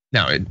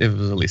 no, it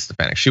was Elise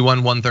Stefanik. She won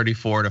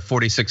 134 to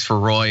 46 for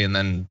Roy, and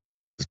then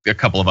a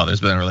couple of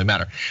others, but it didn't really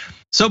matter.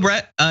 So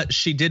Brett,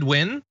 she did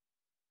win.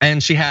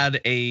 And she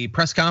had a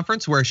press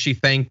conference where she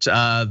thanked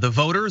the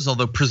voters,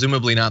 although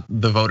presumably not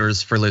the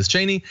voters for Liz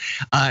Cheney,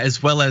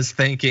 as well as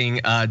thanking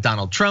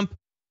Donald Trump.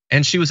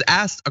 And she was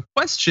asked a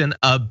question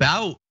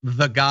about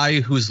the guy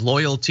whose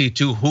loyalty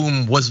to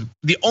whom was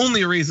the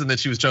only reason that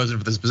she was chosen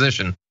for this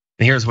position.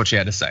 And here's what she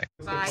had to say.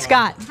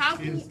 Scott.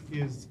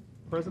 Is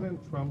President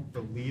Trump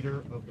the leader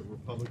of the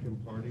Republican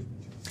Party?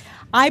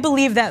 I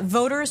believe that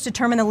voters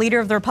determine the leader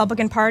of the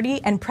Republican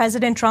Party, and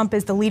President Trump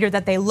is the leader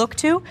that they look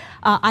to.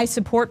 I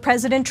support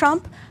President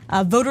Trump.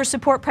 Voters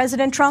support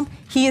President Trump.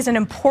 He is an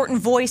important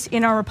voice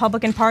in our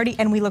Republican Party,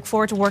 and we look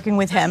forward to working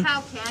with him.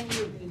 How can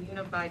you be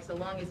unified so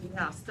long as you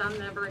have some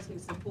members who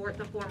support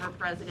the former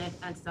president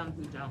and some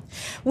who don't?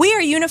 We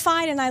are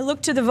unified, and I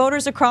look to the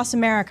voters across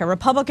America.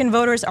 Republican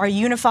voters are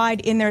unified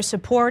in their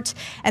support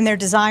and their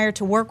desire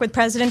to work with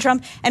President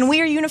Trump, and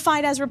we are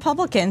unified as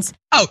Republicans.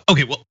 Oh,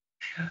 okay, well,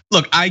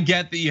 look, I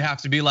get that you have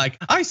to be like,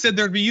 I said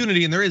there'd be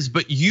unity, and there is,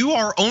 but you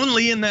are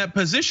only in that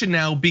position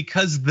now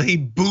because they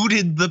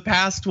booted the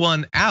past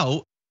one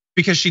out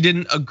because she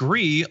didn't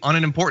agree on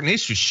an important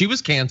issue. She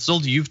was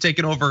canceled, you've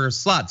taken over her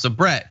slot. So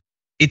Brett,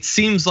 it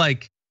seems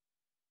like,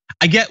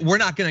 I get we're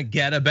not gonna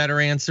get a better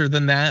answer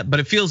than that, but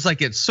it feels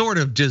like it sort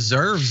of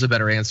deserves a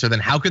better answer than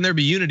how can there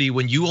be unity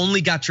when you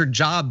only got your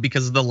job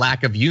because of the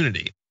lack of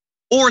unity?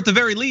 Or at the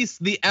very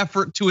least, the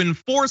effort to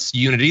enforce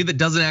unity that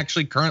doesn't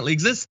actually currently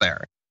exist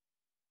there.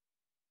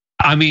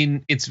 I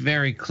mean, it's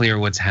very clear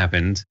what's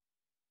happened.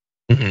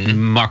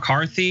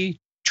 McCarthy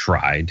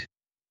tried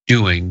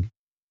doing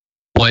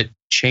what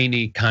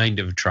Cheney kind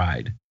of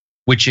tried,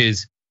 which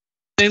is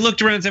they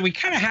looked around and said, we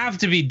kind of have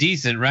to be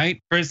decent, right?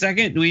 For a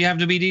second, we have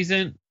to be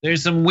decent.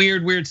 There's some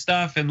weird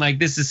stuff, and like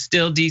this is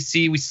still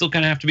DC. We still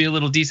kind of have to be a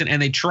little decent, and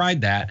they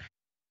tried that,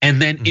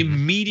 and then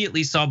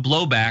immediately saw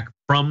blowback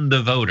from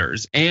the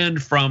voters and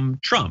from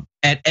Trump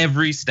at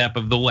every step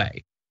of the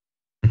way.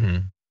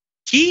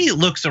 He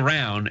looks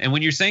around, and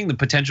when you're saying the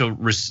potential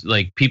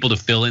like people to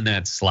fill in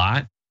that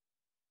slot,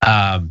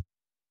 they're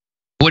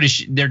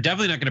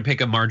definitely not going to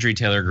pick a Marjorie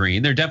Taylor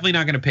Greene. They're definitely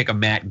not going to pick a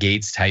Matt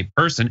Gaetz type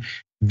person.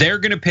 They're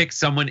going to pick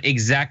someone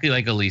exactly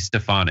like Elise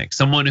Stefanik,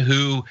 someone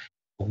who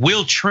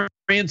will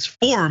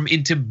transform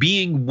into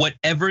being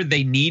whatever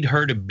they need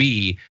her to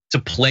be to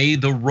play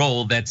the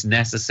role that's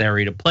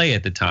necessary to play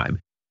at the time.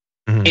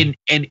 And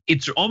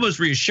it's almost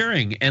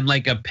reassuring and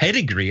like a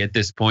pedigree at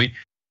this point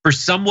for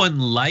someone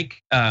like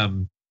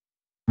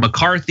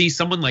McCarthy,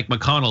 someone like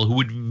McConnell, who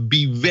would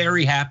be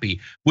very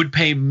happy, would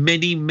pay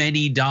many,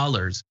 many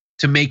dollars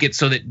to make it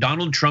so that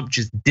Donald Trump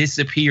just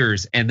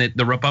disappears and that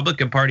the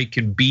Republican Party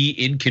can be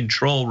in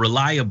control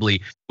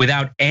reliably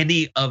without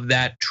any of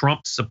that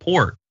Trump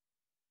support.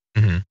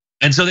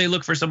 And so they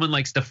look for someone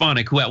like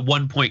Stefanik, who at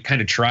one point kind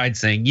of tried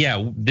saying,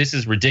 yeah, this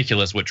is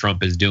ridiculous what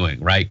Trump is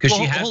doing, right? Because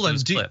she has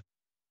those clips.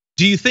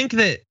 Do you think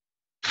that,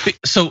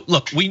 so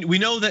look, we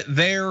know that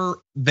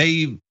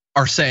they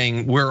are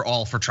saying we're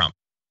all for Trump,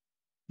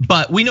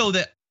 but we know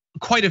that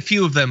quite a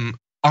few of them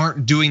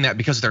aren't doing that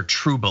because they're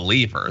true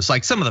believers.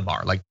 Like some of them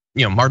are, like,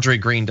 Marjorie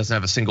Greene doesn't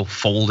have a single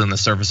fold in the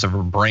surface of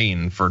her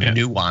brain for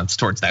nuance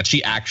towards that.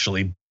 She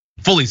actually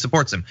fully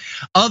supports him.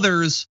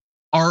 Others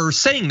are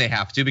saying they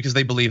have to because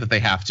they believe that they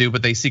have to,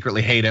 but they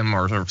secretly hate him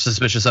or are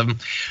suspicious of him.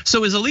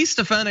 So is Elise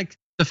Stefanik,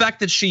 the fact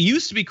that she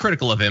used to be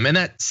critical of him, and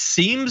that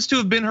seems to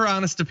have been her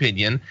honest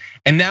opinion,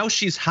 and now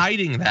she's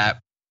hiding that,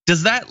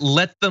 does that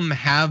let them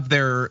have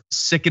their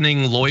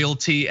sickening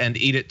loyalty and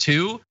eat it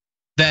too?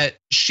 That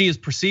she is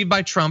perceived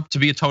by Trump to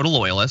be a total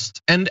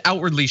loyalist, and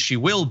outwardly she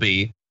will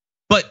be,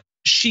 but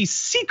she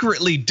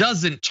secretly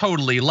doesn't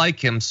totally like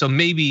him, so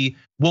maybe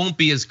won't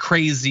be as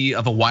crazy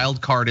of a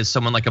wild card as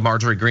someone like a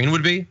Marjorie Greene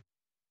would be?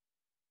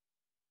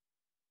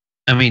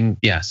 I mean,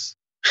 yes.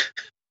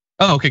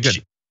 Oh, okay,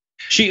 good.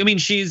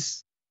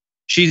 She's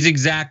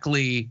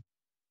exactly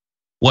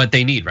what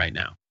they need right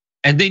now.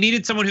 And they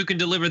needed someone who can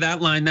deliver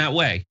that line that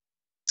way.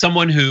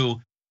 Someone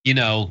who,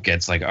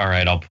 gets like, all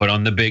right, I'll put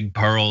on the big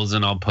pearls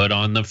and I'll put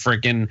on the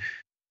freaking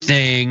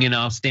thing and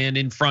I'll stand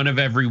in front of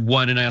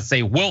everyone and I'll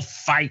say, we'll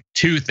fight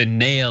tooth and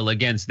nail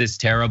against this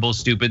terrible,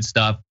 stupid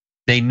stuff.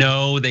 They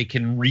know they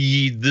can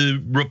read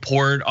the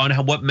report on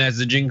what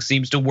messaging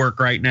seems to work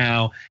right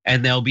now,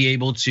 and they'll be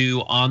able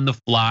to, on the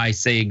fly,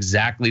 say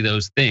exactly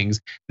those things.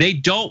 They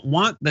don't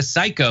want the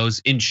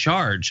psychos in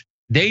charge.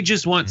 They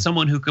just want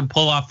someone who can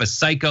pull off a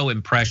psycho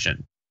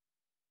impression.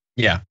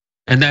 Yeah.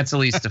 And that's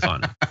Elise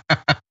Stefanik.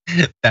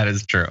 That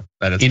is true.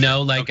 That is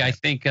okay. I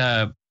think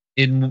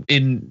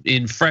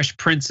in Fresh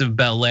Prince of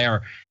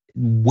Bel-Air,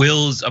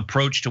 Will's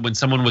approach to when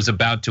someone was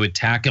about to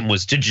attack him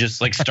was to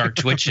just like start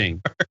twitching.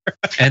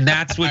 And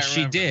that's what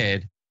she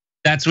did.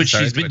 That's what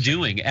she's been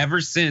doing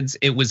ever since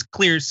it was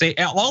clear. Say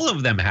all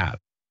of them have.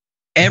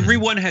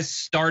 Everyone has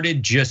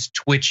started just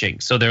twitching.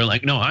 So they're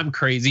like, no, I'm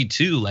crazy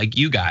too, like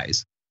you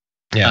guys.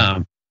 Yeah.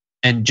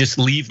 And just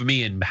leave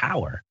me in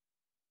power.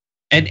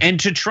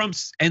 And to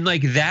Trump's, and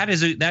like that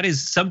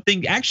is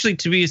something actually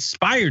to be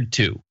aspired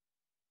to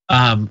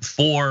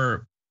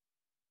for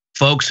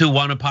folks who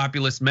want a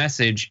populist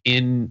message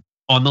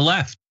on the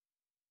left.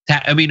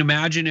 I mean,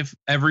 imagine if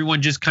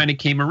everyone just kind of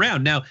came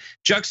around. Now,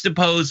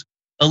 juxtapose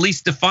Elise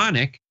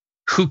Stefanik,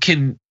 who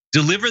can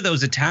deliver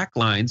those attack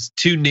lines,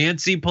 to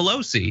Nancy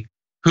Pelosi,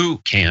 who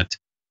can't.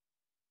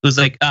 Who's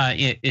like,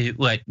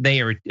 what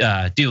they are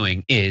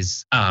doing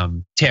is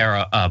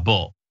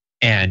terrible,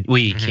 and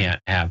we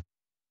can't have.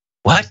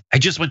 What? I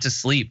just went to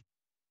sleep.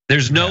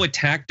 There's no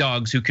attack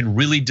dogs who can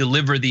really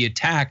deliver the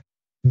attack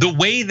the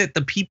way that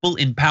the people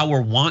in power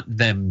want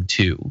them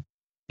to.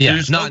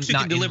 There's folks who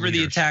can deliver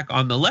the attack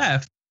on the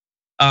left.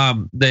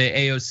 The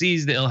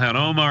AOCs, the Ilhan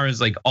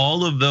Omars, like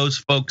all of those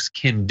folks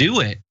can do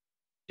it.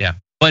 Yeah.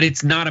 But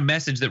it's not a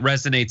message that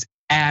resonates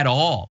at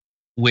all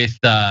with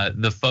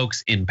the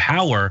folks in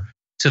power,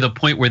 to the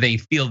point where they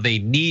feel they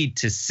need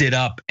to sit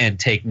up and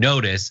take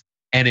notice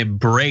and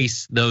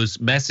embrace those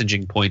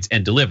messaging points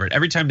and deliver it.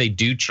 Every time they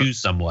do choose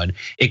someone,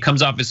 it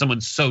comes off as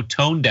someone so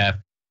tone deaf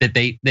that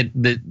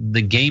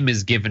the game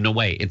is given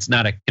away. It's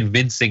not a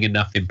convincing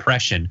enough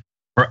impression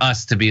for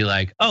us to be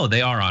like, oh,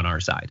 they are on our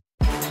side.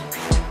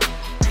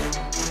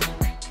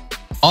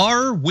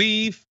 Are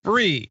we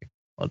free?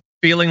 Well,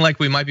 feeling like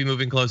we might be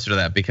moving closer to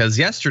that, because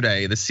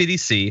yesterday the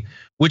CDC,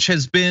 which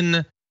has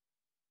been,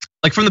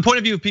 like, from the point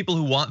of view of people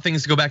who want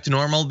things to go back to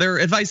normal, their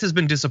advice has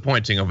been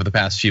disappointing over the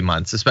past few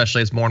months,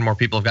 especially as more and more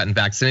people have gotten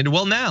vaccinated.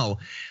 Well, now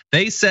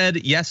they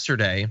said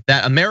yesterday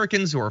that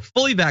Americans who are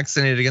fully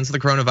vaccinated against the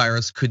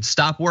coronavirus could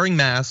stop wearing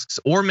masks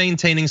or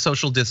maintaining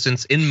social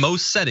distance in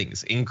most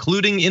settings,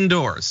 including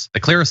indoors. The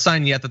clearest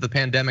sign yet that the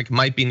pandemic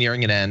might be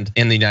nearing an end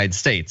in the United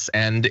States.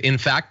 And in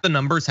fact, the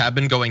numbers have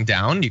been going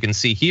down. You can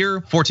see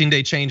here,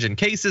 14-day change in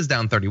cases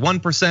down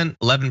 31%,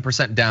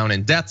 11% down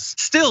in deaths.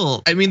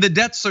 Still, I mean, the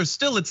deaths are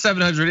still at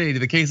 780.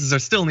 The cases are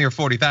still near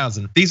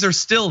 40,000. These are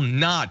still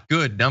not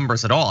good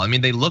numbers at all. I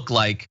mean, they look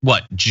like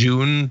what,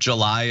 June,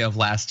 July of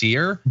last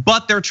year,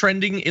 but they're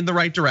trending in the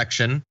right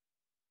direction.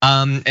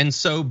 And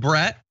so,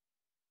 Brett,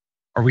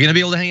 are we gonna be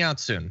able to hang out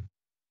soon?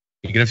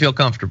 You're gonna feel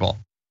comfortable?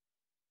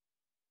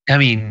 I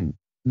mean,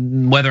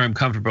 whether I'm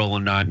comfortable or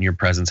not in your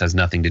presence has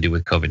nothing to do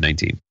with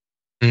COVID-19.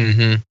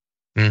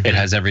 It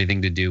has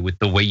everything to do with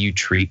the way you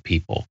treat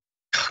people.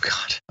 Oh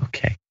God.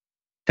 Okay.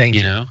 Thank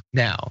you.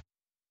 Now,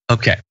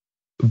 okay,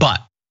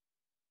 but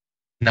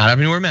not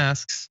having to wear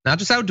masks, not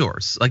just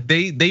outdoors. Like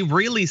they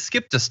really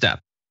skipped a step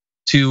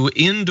to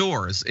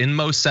indoors in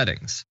most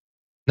settings.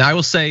 Now I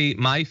will say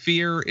my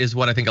fear is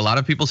what I think a lot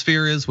of people's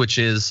fear is, which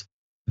is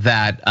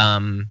that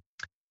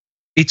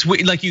it's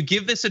like you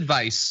give this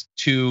advice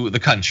to the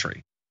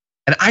country,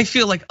 and I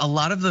feel like a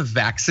lot of the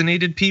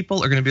vaccinated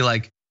people are going to be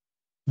like,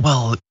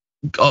 well,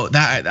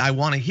 that I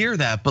want to hear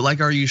that, but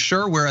like, are you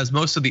sure? Whereas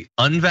most of the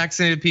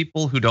unvaccinated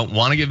people who don't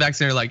want to get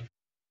vaccinated are like,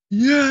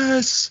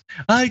 yes,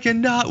 I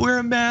cannot wear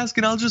a mask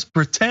and I'll just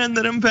pretend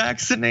that I'm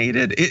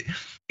vaccinated.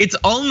 It's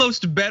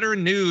almost better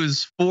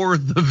news for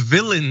the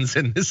villains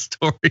in this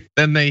story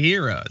than the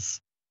heroes.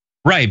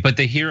 Right, but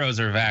the heroes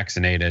are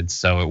vaccinated,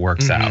 so it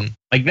works out.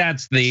 Like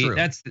that's the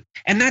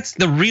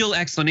real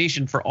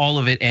explanation for all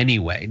of it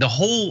anyway. The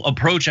whole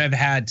approach I've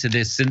had to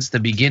this since the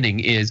beginning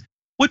is,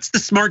 what's the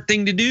smart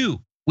thing to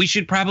do? We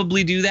should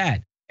probably do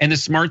that. And the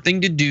smart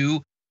thing to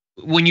do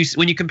when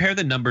you compare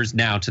the numbers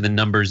now to the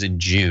numbers in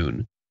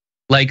June,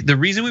 like the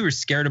reason we were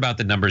scared about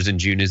the numbers in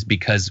June is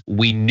because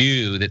we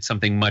knew that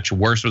something much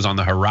worse was on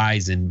the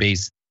horizon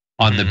based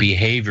on the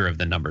behavior of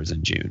the numbers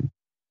in June.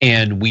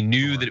 And we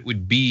knew that it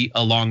would be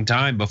a long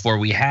time before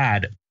we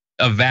had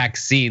a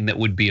vaccine that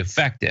would be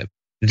effective.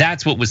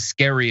 That's what was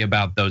scary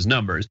about those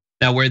numbers.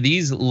 Now, where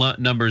these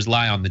numbers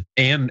lie on the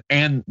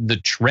and the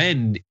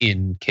trend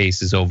in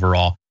cases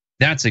overall,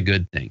 that's a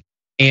good thing.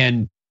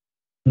 And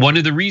one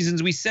of the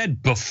reasons we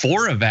said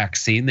before a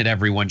vaccine that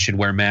everyone should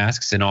wear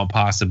masks in all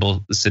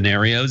possible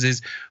scenarios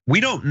is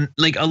we don't,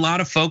 like, a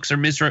lot of folks are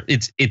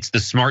it's the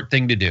smart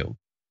thing to do.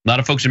 A lot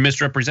of folks are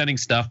misrepresenting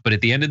stuff, but at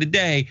the end of the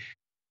day,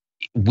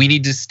 we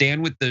need to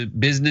stand with the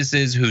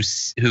businesses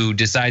who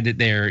decide that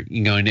they're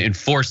going to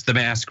enforce the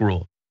mask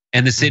rule,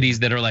 and the cities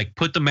that are like,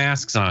 put the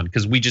masks on,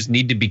 because we just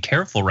need to be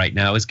careful right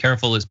now, as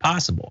careful as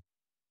possible.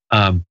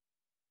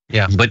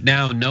 Yeah. But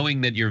now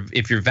knowing that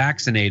if you're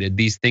vaccinated,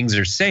 these things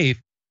are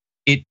safe,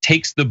 it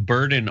takes the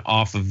burden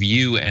off of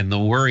you and the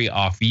worry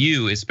off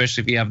you,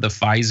 especially if you have the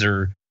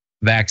Pfizer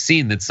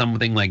vaccine that's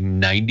something like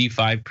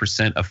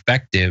 95%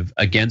 effective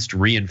against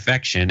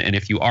reinfection. And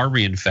if you are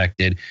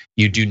reinfected,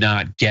 you do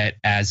not get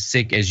as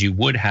sick as you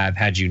would have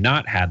had you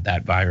not had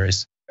that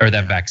virus or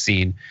that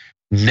vaccine.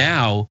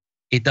 Now,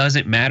 it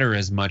doesn't matter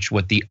as much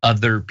what the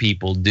other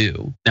people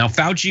do. Now,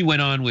 Fauci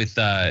went on with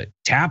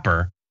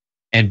Tapper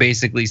and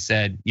basically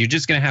said, you're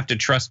just gonna have to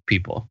trust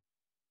people.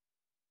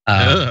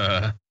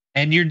 And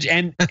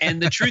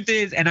the truth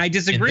is, and I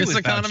disagree with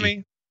economy.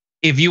 Fauci.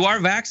 If you are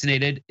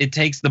vaccinated, it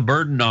takes the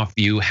burden off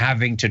you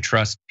having to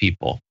trust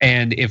people.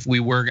 And if we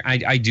were,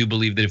 I do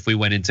believe that if we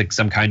went into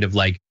some kind of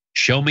like,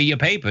 show me your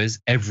papers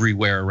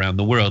everywhere around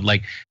the world,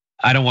 like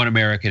I don't want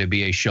America to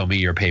be a show me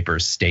your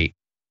papers state.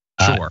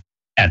 Sure.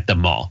 At the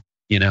mall,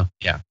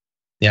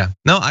 Yeah.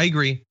 No, I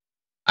agree.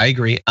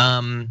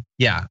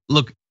 Yeah,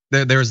 look,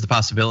 there's the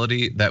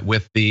possibility that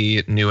with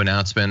the new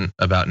announcement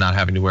about not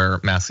having to wear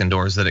masks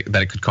indoors, that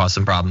it could cause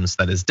some problems.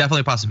 That is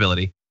definitely a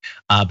possibility.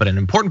 But an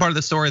important part of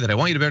the story that I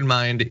want you to bear in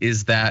mind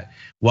is that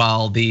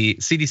while the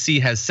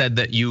CDC has said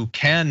that you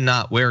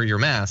cannot wear your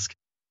mask,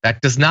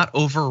 that does not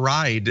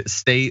override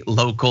state,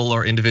 local,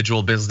 or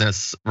individual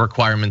business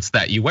requirements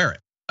that you wear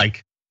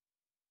it.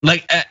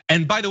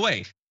 And by the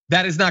way,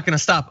 that is not gonna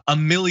stop a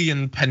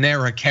million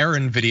Panera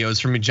Karen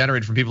videos from being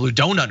generated from people who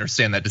don't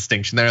understand that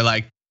distinction. They're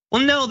like,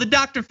 well, no, the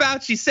Dr.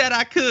 Fauci said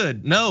I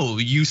could. No,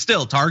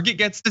 Target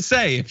gets to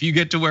say if you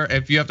have to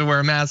wear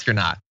a mask or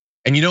not.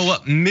 And you know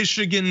what?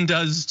 Michigan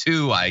does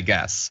too, I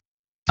guess.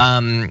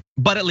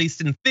 But at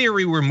least in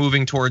theory, we're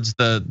moving towards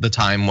the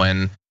time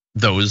when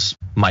those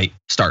might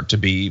start to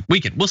be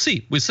weakened. We'll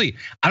see.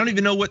 I don't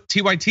even know what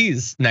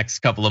TYT's next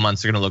couple of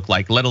months are gonna look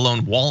like, let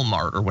alone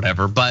Walmart or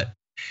whatever. But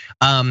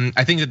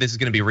I think that this is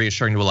gonna be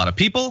reassuring to a lot of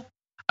people.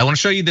 I wanna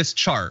show you this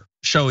chart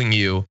showing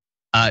you,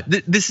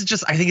 this is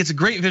just, I think it's a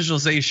great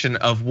visualization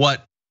of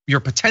what your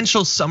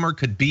potential summer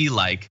could be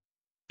like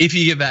if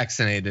you get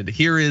vaccinated.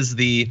 Here is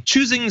the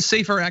choosing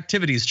safer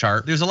activities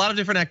chart. There's a lot of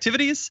different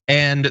activities,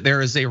 and there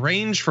is a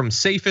range from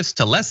safest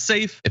to less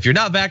safe. If you're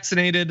not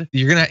vaccinated,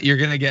 you're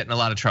gonna get in a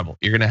lot of trouble.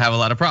 You're gonna have a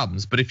lot of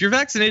problems. But if you're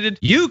vaccinated,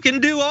 you can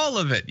do all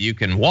of it. You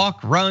can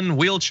walk, run,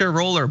 wheelchair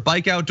roll, or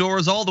bike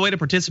outdoors, all the way to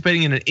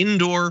participating in an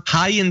indoor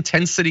high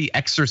intensity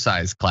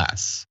exercise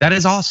class. That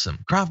is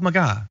awesome. Krav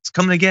Maga, it's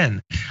coming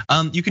again.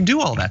 You can do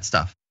all that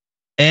stuff.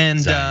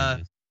 And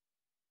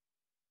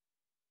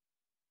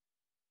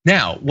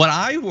now, what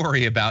I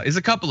worry about is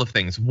a couple of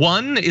things.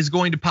 One is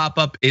going to pop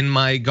up in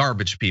my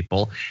garbage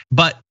people,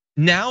 but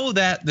now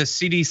that the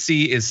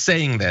CDC is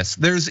saying this,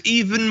 there's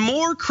even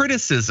more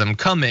criticism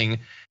coming,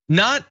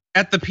 not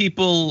at the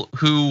people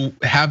who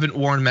haven't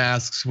worn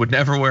masks, would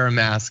never wear a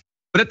mask,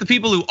 but at the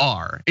people who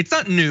are. It's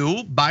not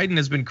new. Biden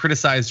has been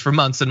criticized for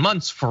months and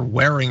months for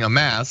wearing a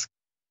mask.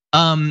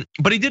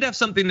 But he did have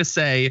something to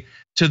say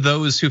to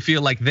those who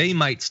feel like they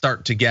might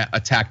start to get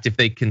attacked if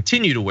they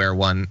continue to wear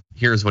one.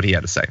 Here's what he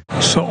had to say.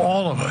 So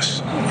all of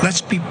us,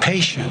 let's be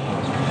patient.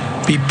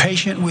 Be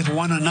patient with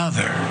one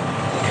another.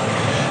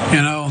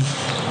 You know,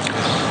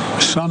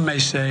 some may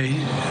say,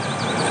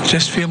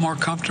 just feel more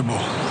comfortable.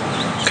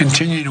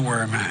 Continue to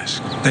wear a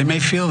mask. They may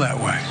feel that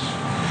way.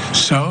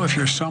 So if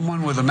you're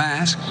someone with a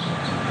mask,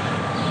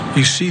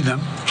 you see them,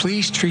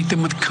 please treat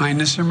them with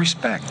kindness and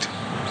respect.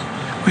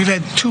 We've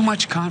had too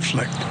much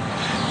conflict,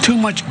 too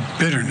much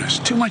bitterness,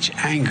 too much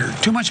anger,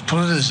 too much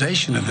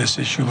politicization of this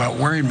issue about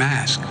wearing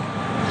masks.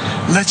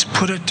 Let's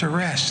put it to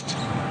rest.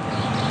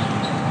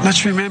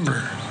 Let's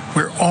remember,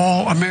 we're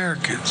all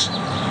Americans.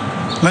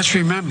 Let's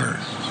remember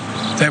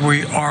that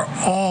we are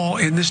all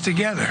in this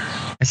together.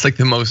 It's like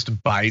the most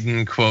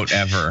Biden quote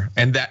ever.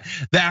 And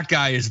that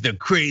guy is the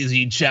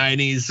crazy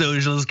Chinese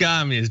socialist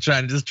communist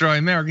trying to destroy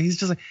America. He's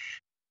just like,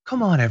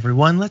 come on,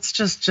 everyone. Let's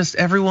just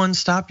everyone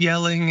stop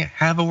yelling.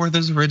 Have a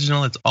Werther's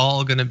original. It's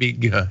all gonna be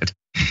good.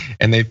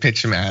 And they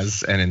pitch him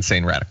as an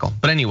insane radical.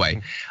 But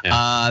anyway,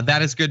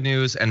 that is good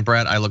news. And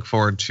Brett, I look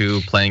forward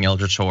to playing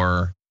Eldritch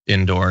Horror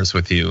indoors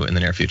with you in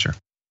the near future.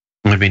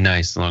 It would be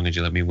nice as long as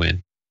you let me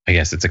win. I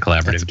guess it's a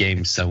collaborative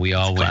game, so we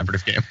all win.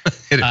 Collaborative game.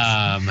 It is.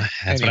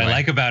 That's what I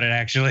like about it,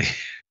 actually.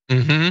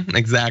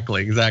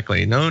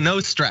 Exactly. No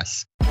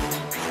stress.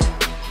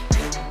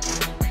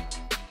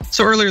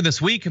 So earlier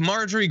this week,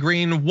 Marjorie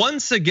Greene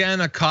once again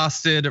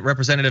accosted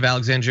Representative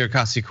Alexandria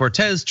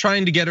Ocasio-Cortez,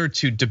 trying to get her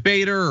to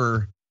debate her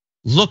or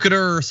look at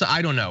her. So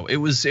I don't know. It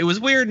was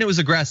weird and it was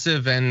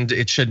aggressive and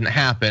it shouldn't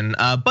happen,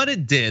 but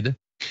it did.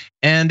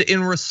 And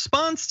in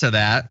response to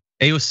that,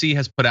 AOC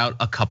has put out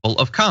a couple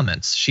of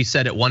comments. She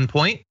said at one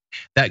point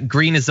that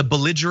Greene is a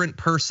belligerent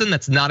person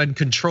that's not in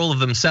control of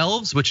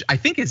themselves, which I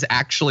think is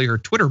actually her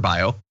Twitter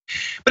bio.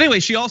 But anyway,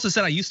 she also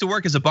said, I used to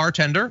work as a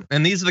bartender,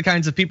 and these are the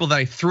kinds of people that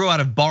I threw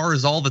out of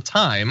bars all the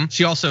time.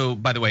 She also,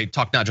 by the way,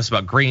 talked not just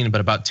about Greene, but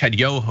about Ted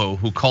Yoho,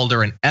 who called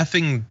her an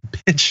effing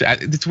bitch.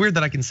 It's weird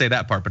that I can say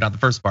that part, but not the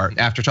first part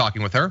after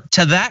talking with her.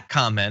 To that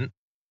comment,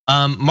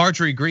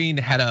 Marjorie Greene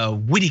had a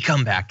witty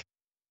comeback,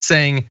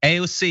 saying,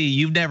 AOC,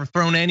 you've never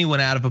thrown anyone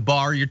out of a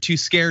bar. You're too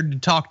scared to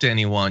talk to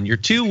anyone. You're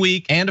too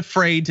weak and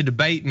afraid to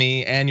debate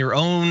me and your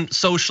own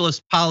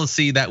socialist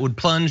policy that would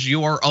plunge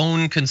your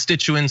own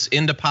constituents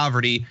into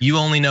poverty. You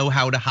only know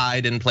how to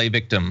hide and play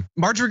victim.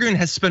 Marjorie Greene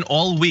has spent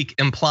all week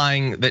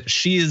implying that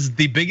she is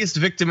the biggest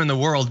victim in the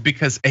world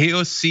because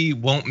AOC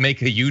won't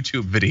make a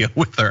YouTube video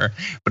with her,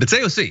 but it's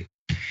AOC.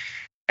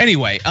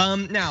 Anyway,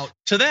 now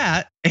to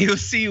that,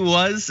 AOC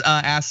was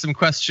asked some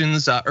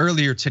questions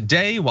earlier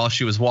today while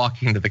she was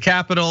walking to the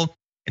Capitol,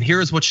 and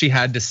here's what she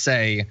had to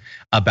say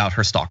about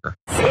her stalker.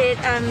 It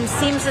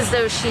seems as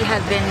though she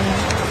had been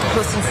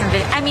posting some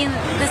video. I mean,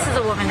 this is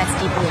a woman that's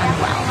deeply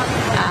unwell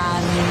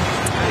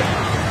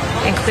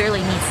and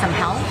clearly needs some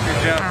help.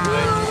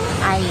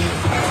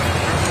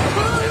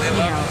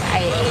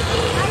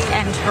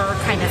 And her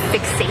kind of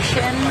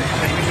fixation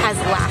has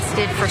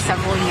lasted for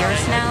several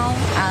years now.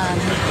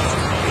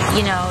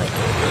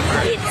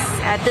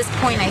 It's at this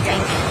point, I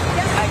think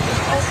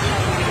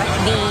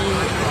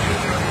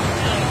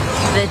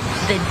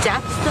the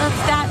depth of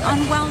that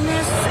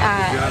unwellness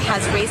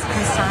has raised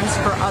concerns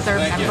for other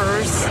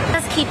members.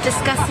 Let's keep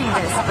discussing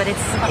this, but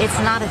it's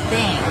not a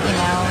thing,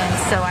 and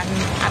so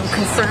I'm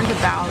concerned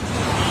about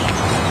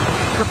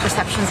her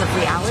perceptions of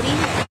reality.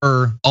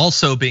 Her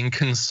also being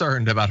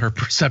concerned about her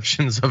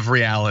perceptions of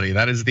reality.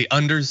 That is the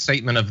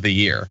understatement of the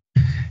year.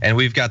 And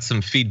we've got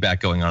some feedback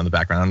going on in the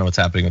background. I don't know what's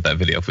happening with that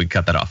video if we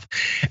cut that off.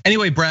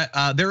 Anyway, Brett,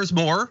 there is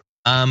more,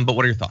 but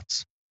what are your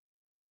thoughts?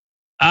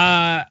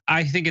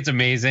 I think it's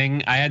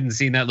amazing. I hadn't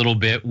seen that little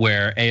bit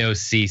where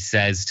AOC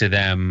says to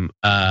them,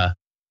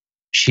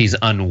 she's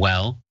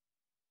unwell.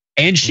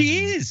 And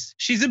she is.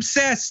 She's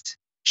obsessed.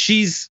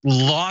 She's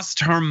lost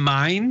her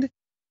mind.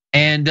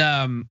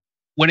 And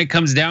when it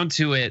comes down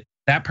to it,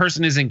 that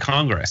person is in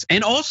Congress.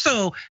 And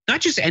also,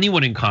 not just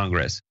anyone in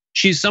Congress.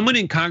 She's someone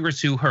in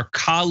Congress who her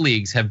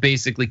colleagues have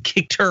basically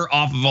kicked her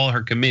off of all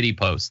her committee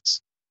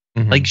posts.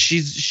 Like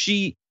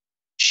she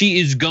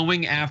is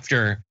going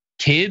after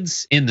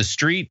kids in the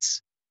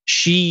streets.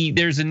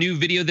 There's a new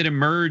video that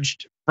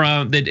emerged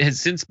that has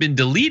since been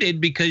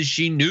deleted because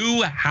she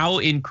knew how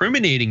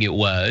incriminating it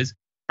was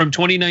from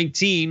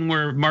 2019,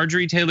 where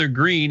Marjorie Taylor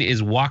Greene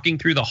is walking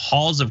through the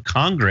halls of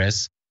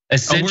Congress.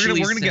 Essentially,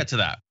 we're gonna get to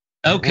that.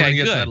 Okay, we're gonna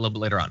get good. to that a little bit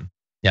later on.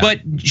 Yeah.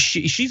 But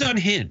she's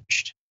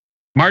unhinged.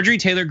 Marjorie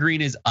Taylor Greene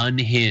is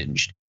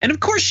unhinged. And of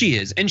course she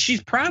is, and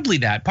she's proudly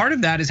that. Part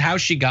of that is how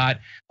she got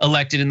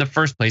elected in the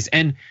first place.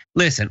 And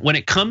listen, when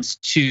it comes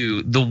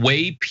to the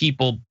way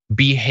people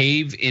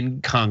behave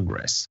in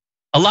Congress,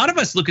 a lot of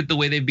us look at the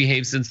way they've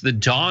behaved since the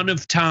dawn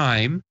of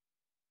time,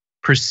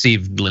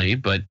 perceivedly,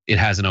 but it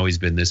hasn't always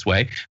been this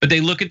way. But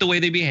they look at the way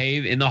they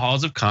behave in the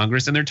halls of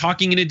Congress and they're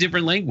talking in a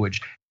different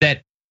language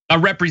that our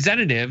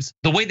representatives,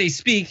 the way they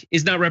speak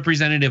is not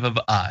representative of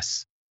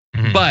us.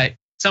 But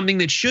something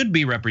that should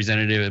be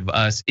representative of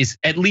us is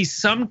at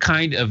least some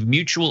kind of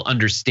mutual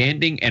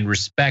understanding and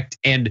respect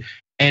and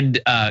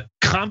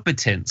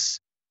competence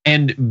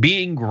and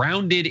being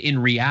grounded in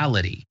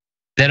reality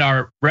that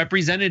our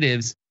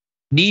representatives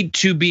need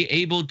to be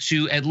able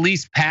to at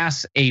least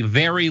pass a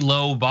very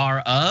low bar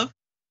of,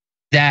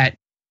 that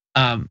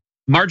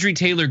Marjorie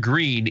Taylor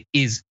Greene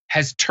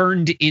has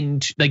turned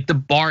into, like, the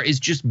bar is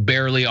just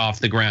barely off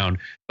the ground.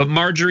 But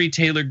Marjorie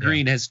Taylor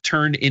Greene has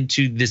turned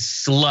into this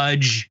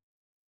sludge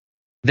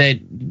that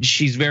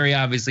she's very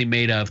obviously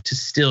made of to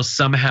still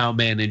somehow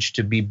manage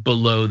to be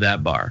below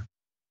that bar.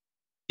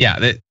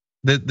 Yeah,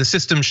 the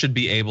system should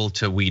be able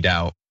to weed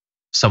out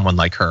someone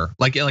like her.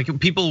 Like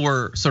people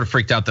were sort of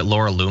freaked out that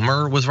Laura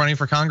Loomer was running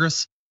for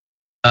Congress.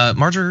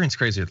 Marjorie Greene's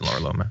crazier than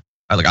Laura Loomer.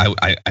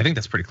 I think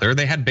that's pretty clear.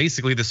 They had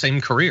basically the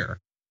same career,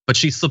 but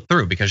she slipped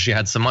through because she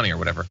had some money or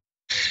whatever.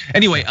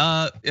 Anyway,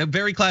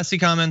 very classy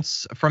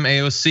comments from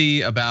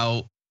AOC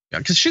about,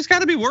 because she's got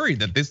to be worried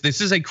that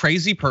this is a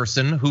crazy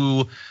person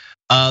who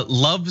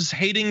loves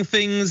hating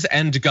things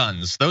and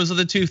guns. Those are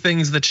the two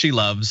things that she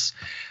loves.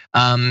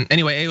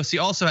 Anyway,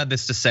 AOC also had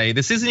this to say: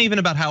 this isn't even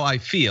about how I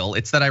feel.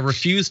 It's that I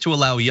refuse to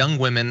allow young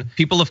women,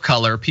 people of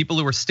color, people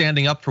who are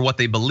standing up for what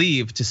they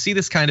believe, to see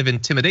this kind of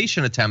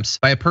intimidation attempts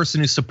by a person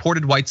who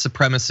supported white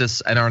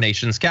supremacists at our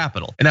nation's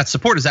capital. And that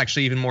support is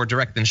actually even more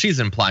direct than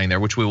she's implying there,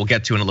 which we will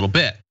get to in a little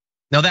bit.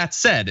 Now that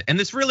said, and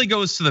this really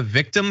goes to the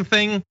victim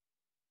thing,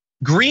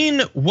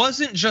 Greene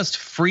wasn't just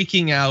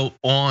freaking out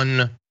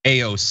on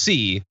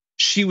AOC.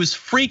 She was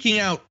freaking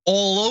out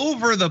all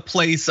over the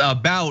place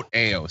about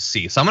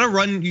AOC. So I'm gonna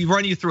run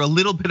you through a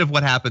little bit of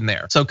what happened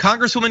there. So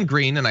Congresswoman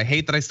Greene, and I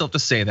hate that I still have to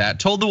say that,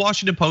 told the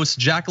Washington Post's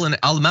Jacqueline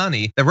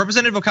Almani that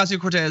Representative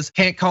Ocasio-Cortez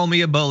can't call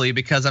me a bully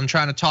because I'm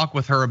trying to talk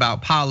with her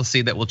about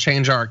policy that will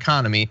change our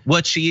economy.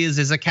 What she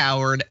is a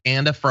coward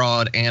and a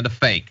fraud and a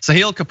fake.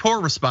 Sahil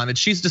Kapoor responded,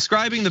 she's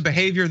describing the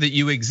behavior that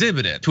you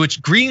exhibited, to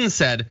which Greene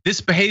said, this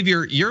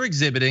behavior you're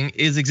exhibiting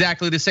is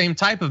exactly the same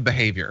type of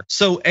behavior.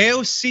 So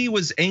AOC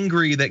was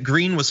angry that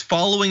Greene was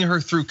following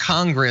her through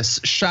Congress,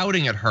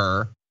 shouting at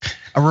her.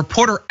 A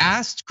reporter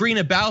asked Greene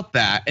about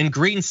that, and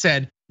Greene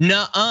said,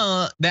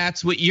 nuh-uh,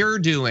 that's what you're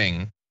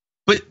doing.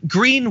 But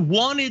Greene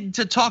wanted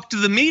to talk to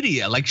the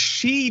media, like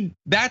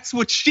that's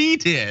what she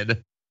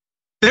did.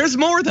 There's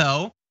more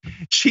though.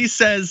 She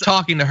says,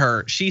 talking to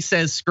her, she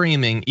says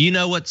screaming. You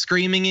know what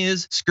screaming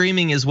is?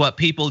 Screaming is what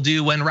people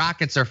do when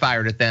rockets are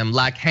fired at them,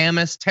 like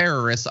Hamas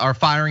terrorists are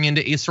firing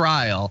into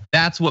Israel.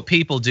 That's what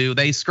people do.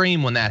 They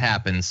scream when that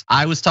happens.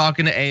 I was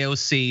talking to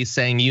AOC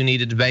saying you need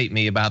to debate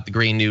me about the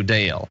Green New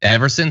Deal.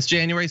 Ever since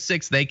January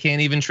 6th, they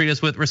can't even treat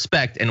us with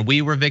respect, and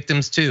we were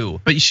victims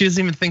too. But she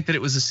doesn't even think that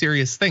it was a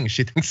serious thing.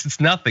 She thinks it's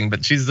nothing,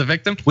 but she's the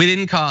victim. We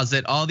didn't cause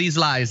it. All these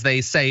lies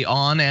they say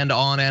on and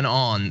on and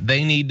on.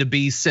 They need to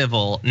be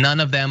civil. None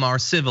of them are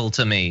civil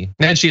to me.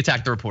 And she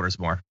attacked the reporters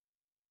more.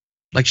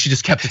 Like she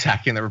just kept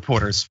attacking the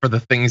reporters for the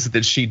things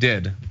that she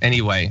did.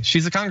 Anyway,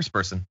 she's a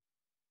congressperson.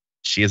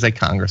 She is a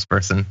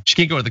congressperson. She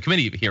can't go to the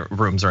committee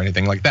rooms or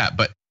anything like that,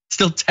 but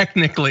still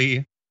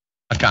technically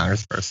a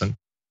congressperson.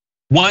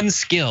 One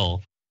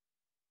skill.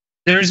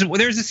 There's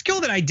a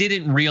skill that I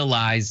didn't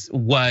realize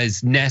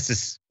was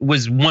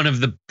one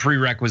of the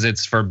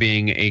prerequisites for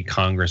being a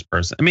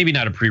congressperson. Maybe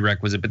not a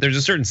prerequisite, but there's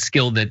a certain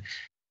skill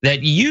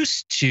that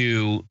used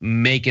to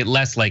make it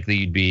less likely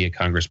you'd be a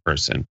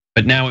congressperson,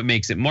 but now it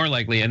makes it more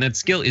likely. And that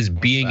skill is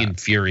being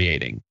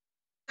infuriating.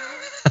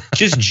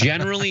 Just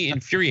generally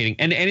infuriating.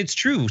 And it's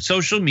true,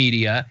 social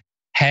media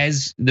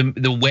has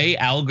the way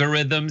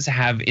algorithms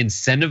have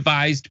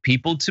incentivized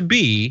people to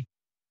be,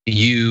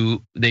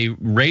 they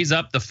raise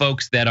up the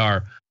folks that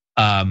are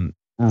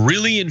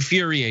really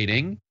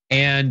infuriating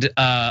and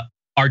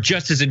are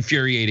just as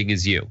infuriating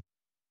as you,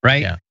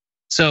 right? Yeah.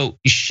 So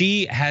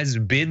she has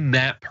been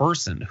that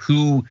person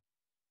who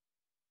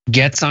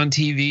gets on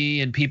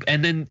TV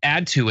and then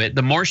add to it,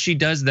 the more she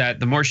does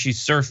that, the more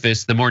she's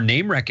surfaced, the more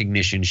name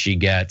recognition she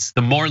gets,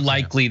 the more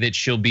likely that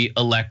she'll be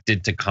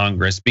elected to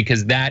Congress,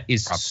 because that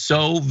is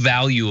so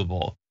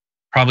valuable.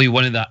 Probably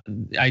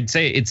I'd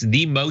say it's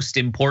the most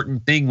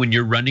important thing when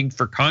you're running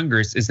for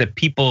Congress is that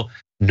people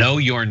know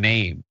your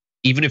name,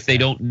 even if they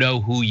don't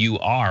know who you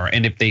are.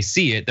 And if they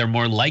see it, they're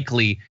more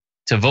likely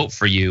to vote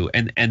for you.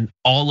 And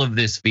all of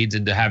this feeds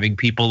into having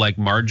people like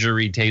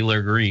Marjorie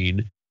Taylor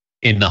Greene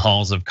in the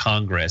halls of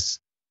Congress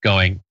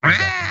going,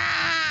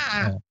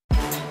 ah!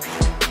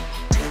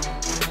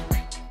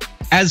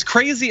 As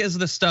crazy as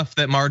the stuff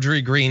that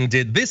Marjorie Greene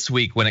did this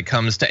week when it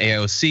comes to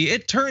AOC,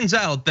 it turns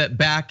out that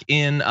back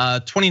in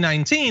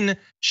 2019,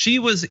 she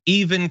was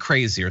even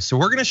crazier. So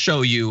we're gonna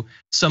show you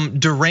some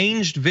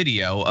deranged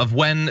video of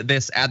when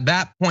this, at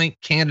that point,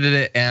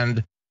 candidate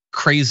and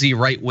crazy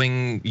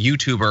right-wing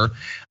YouTuber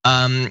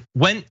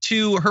went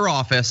to her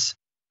office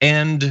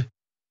and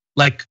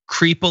like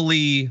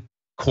creepily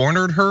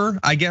cornered her,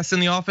 I guess, in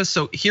the office.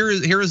 So here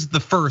is the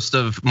first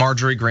of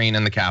Marjorie Greene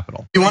in the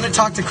Capitol. You want to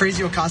talk to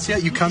Crazy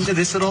Ocasio? You come to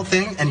this little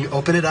thing and you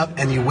open it up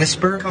and you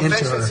whisper into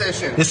her.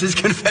 Session. This is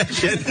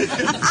confession.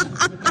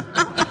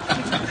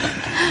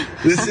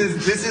 This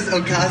is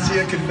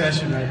Ocasio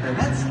confession right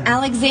there.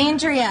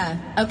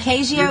 Alexandria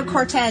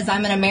Ocasio-Cortez,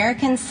 I'm an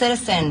American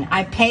citizen.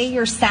 I pay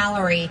your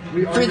salary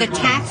through the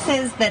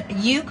taxes that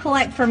you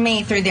collect from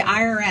me through the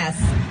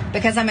IRS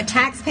because I'm a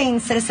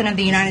tax-paying citizen of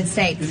the United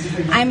States.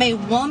 I'm a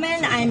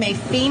woman, I'm a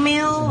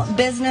female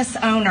business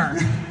owner,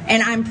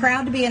 and I'm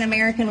proud to be an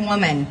American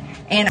woman.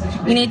 And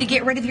you need to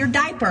get rid of your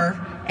diaper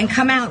and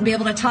come out and be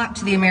able to talk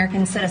to the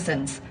American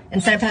citizens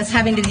instead of us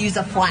having to use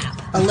a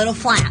little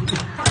flap.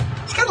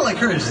 It's kind of like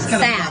her. She's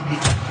kind of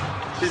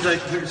flappy. She's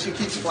like, she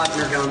keeps flapping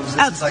her gums.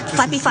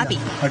 Flappy.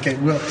 Okay,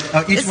 well,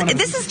 each one.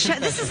 This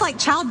is like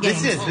child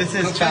games. This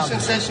is child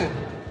session.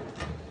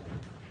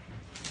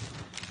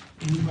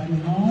 Anybody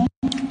home?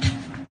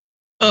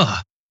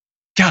 Ugh.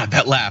 God,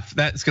 that laugh,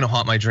 that's gonna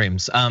haunt my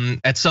dreams.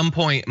 At some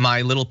point,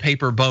 my little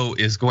paper boat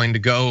is going to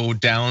go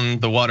down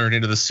the water and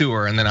into the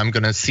sewer, and then I'm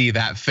gonna see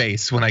that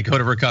face when I go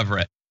to recover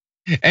it.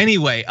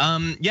 Anyway,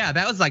 yeah,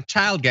 that was like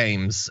child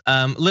games.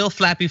 Lil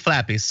Flappy,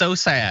 so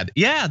sad.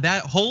 Yeah,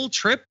 that whole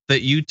trip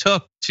that you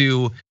took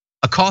to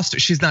accost her,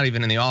 she's not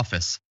even in the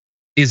office,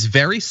 is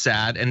very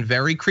sad and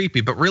very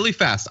creepy, but really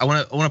fast. I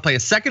wanna play a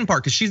second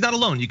part because she's not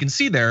alone. You can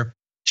see there,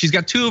 she's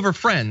got two of her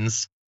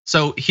friends.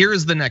 So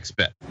here's the next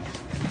bit.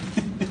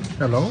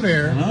 Hello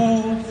there.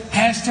 Hello.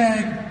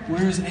 Hashtag,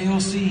 where's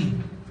AOC?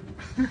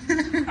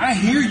 I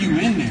hear you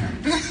in there.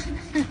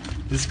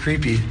 This is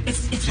creepy.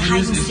 It's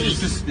hide and seek.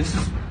 This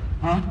is,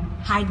 huh?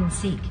 Hide and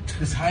seek.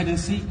 It's hide and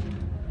seek.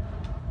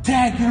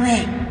 Tag, you're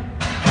it.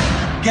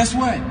 Guess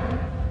what?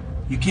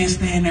 You can't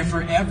stay in there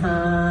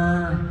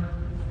forever.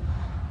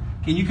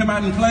 Can you come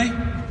out and play?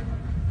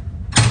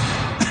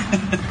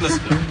 Let's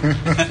go.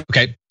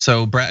 Okay,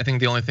 so Brett, I think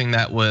the only thing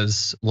that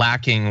was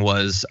lacking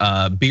was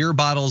beer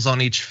bottles on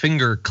each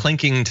finger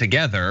clinking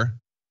together.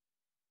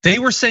 They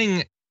were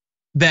saying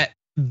that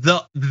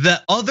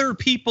the other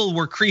people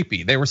were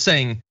creepy. They were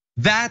saying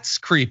that's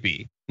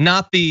creepy,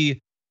 not the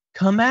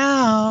come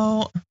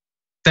out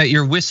that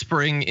you're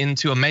whispering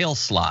into a mail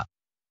slot.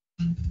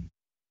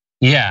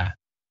 Yeah.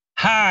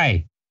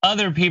 Hi,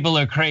 other people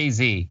are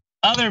crazy.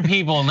 Other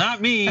people, not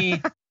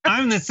me.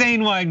 I'm the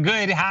sane one.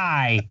 Good.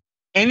 Hi.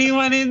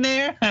 Anyone in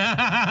there?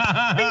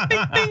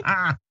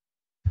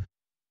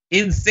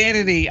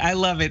 Insanity. I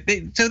love it.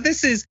 So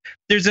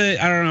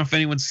I don't know if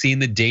anyone's seen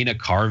the Dana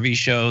Carvey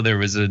show. There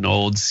was an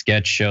old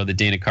sketch show that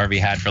Dana Carvey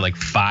had for like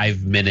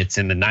 5 minutes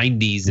in the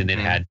 90s. And it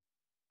had,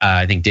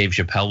 I think Dave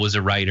Chappelle was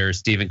a writer,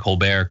 Stephen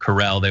Colbert,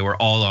 Carell, they were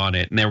all on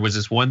it. And there was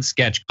this one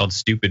sketch called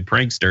Stupid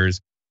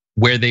Pranksters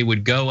where they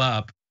would go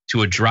up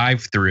to a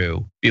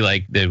drive-through, they'd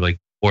like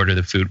order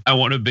the food. I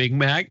want a Big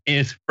Mac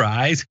and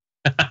fries.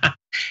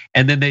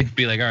 And then they'd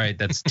be like, all right,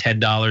 that's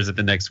 $10 at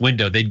the next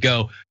window. They'd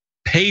go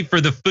pay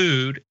for the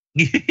food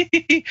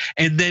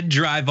and then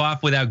drive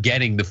off without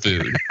getting the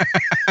food.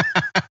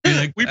 Be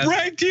like, we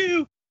pranked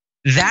you.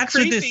 That's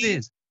what this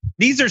is.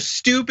 These are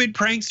stupid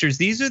pranksters.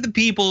 These are the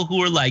people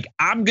who are like,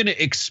 I'm gonna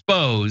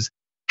expose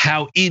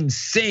how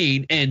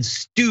insane and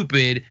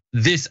stupid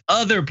this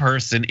other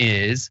person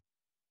is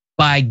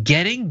by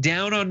getting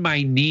down on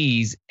my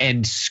knees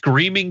and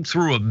screaming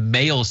through a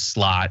mail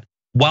slot,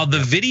 while the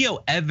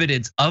video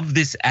evidence of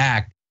this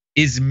act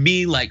is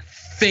me like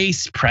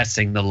face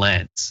pressing the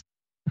lens,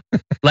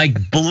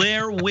 like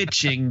Blair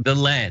Witching the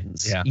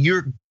lens. Yeah.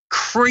 You're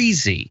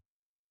crazy.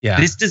 Yeah.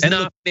 This does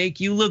not make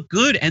you look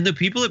good. And the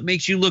people it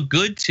makes you look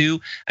good to,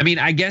 I mean,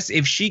 I guess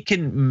if she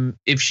can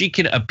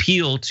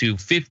appeal to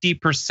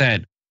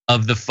 50%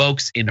 of the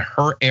folks in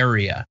her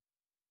area,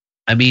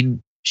 I mean,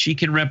 she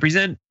can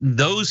represent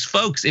those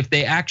folks if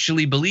they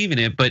actually believe in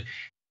it. But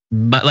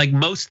like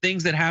most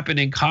things that happen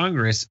in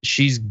Congress,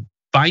 she's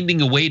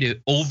finding a way to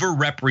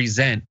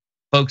overrepresent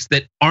folks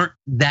that aren't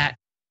that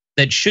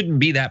shouldn't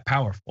be that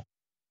powerful.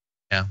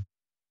 Yeah.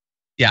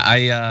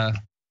 I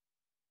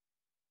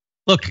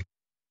look.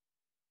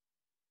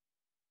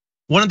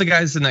 One of the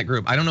guys in that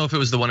group, I don't know if it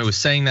was the one who was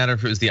saying that or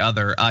if it was the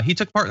other. He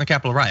took part in the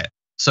Capitol riot.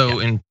 So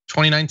in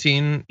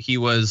 2019, he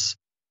was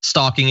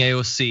stalking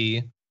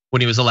AOC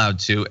when he was allowed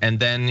to, and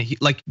then he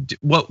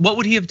what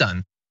would he have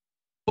done?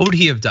 What would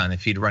he have done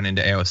if he'd run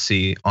into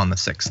AOC on the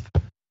 6th?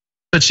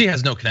 But she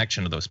has no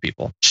connection to those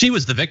people. She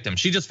was the victim.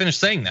 She just finished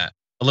saying that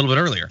a little bit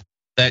earlier,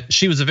 that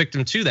she was a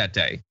victim too that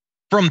day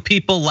from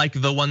people like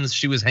the ones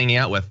she was hanging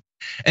out with.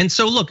 And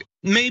so look,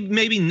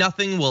 maybe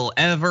nothing will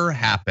ever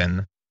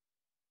happen,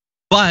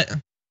 but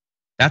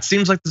that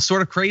seems like the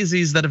sort of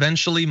crazies that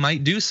eventually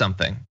might do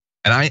something.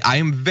 And I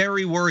am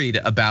very worried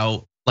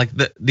about like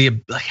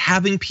the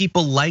having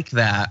people like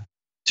that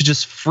to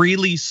just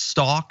freely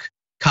stalk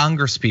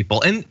Congress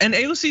people. And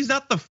AOC is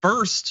not the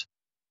first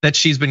that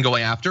she's been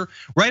going after.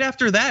 Right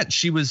after that,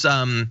 she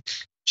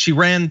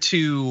ran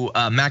to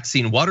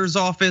Maxine Waters'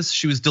 office.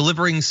 She was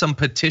delivering some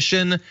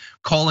petition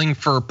calling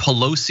for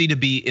Pelosi to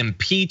be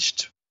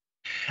impeached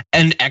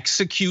and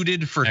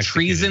executed for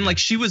treason. Like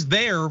she was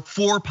there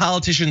for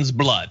politicians'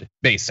 blood,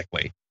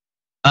 basically.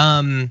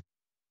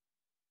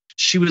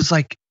 She was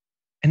like,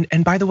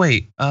 and by the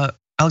way,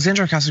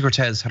 Alexandria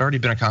Ocasio-Cortez had already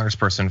been a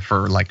congressperson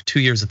for like 2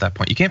 years at that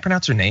point. You can't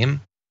pronounce her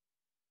name.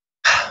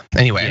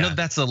 Anyway, I know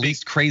that's the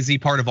least crazy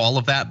part of all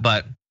of that,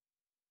 but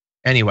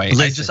anyway,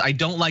 I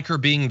don't like her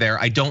being there.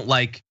 I don't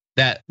like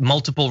that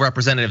multiple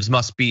representatives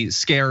must be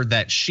scared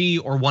that she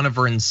or one of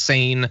her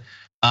insane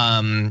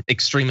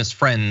extremist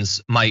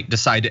friends might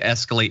decide to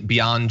escalate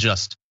beyond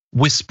just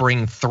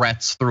whispering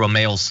threats through a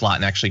mail slot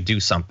and actually do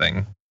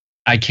something.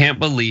 I can't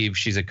believe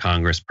she's a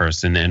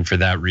congressperson, and for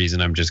that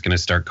reason, I'm just gonna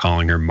start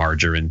calling her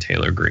Margarine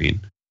Taylor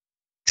Greene.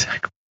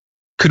 Exactly.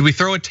 Could we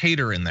throw a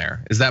Tater in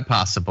there? Is that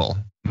possible?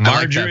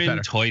 Margarine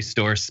like Toy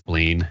Store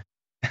spleen.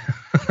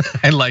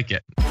 I like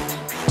it.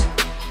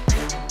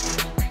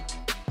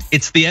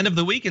 It's the end of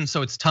the week, and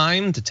so it's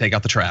time to take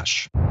out the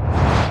trash.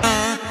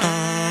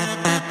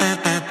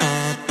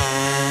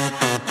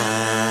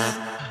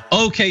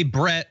 Okay,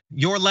 Brett,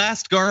 your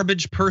last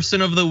garbage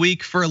person of the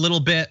week for a little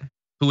bit.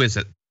 Who is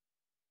it?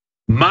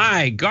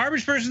 My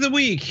garbage person of the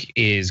week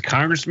is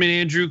Congressman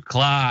Andrew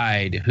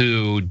Clyde,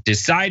 who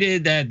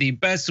decided that the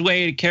best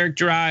way to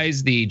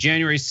characterize the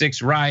January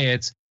 6th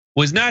riots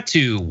was not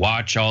to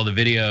watch all the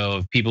video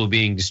of people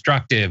being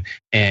destructive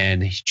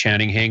and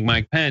chanting "Hang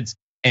Mike Pence"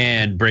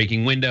 and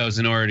breaking windows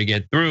in order to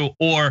get through,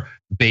 or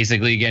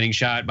basically getting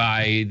shot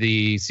by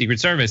the Secret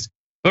Service,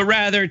 but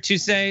rather to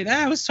say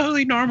that was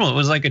totally normal. It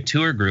was like a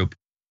tour group.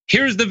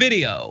 Here's the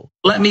video.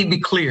 Let me be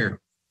clear.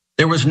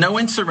 There was no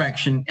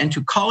insurrection, and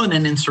to call it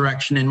an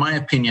insurrection, in my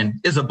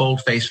opinion, is a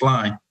bold-faced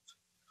lie.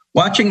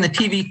 Watching the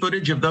TV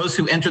footage of those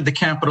who entered the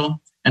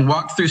Capitol and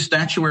walked through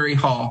Statuary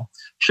Hall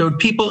showed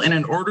people in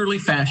an orderly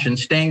fashion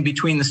staying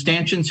between the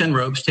stanchions and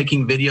ropes,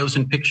 taking videos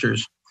and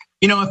pictures.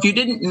 You know, if you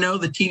didn't know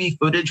the TV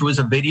footage was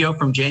a video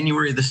from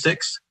January the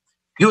 6th,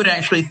 you would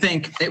actually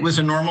think it was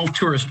a normal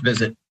tourist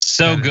visit.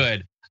 So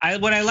good.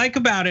 What I like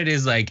about it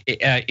is like,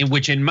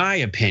 which in my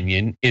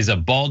opinion is a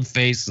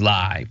bald-faced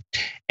lie.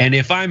 And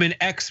if I'm an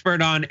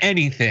expert on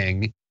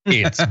anything,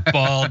 it's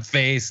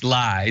bald-faced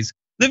lies.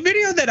 The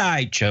video that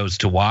I chose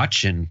to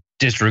watch and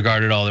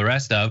disregarded all the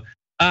rest of,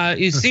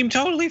 it seemed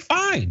totally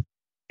fine.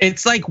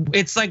 It's like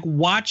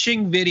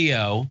watching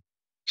video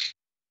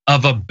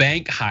of a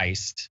bank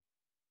heist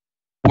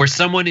where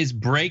someone is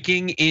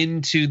breaking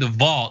into the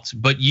vault,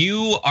 but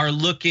you are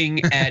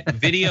looking at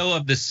video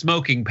of the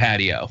smoking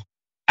patio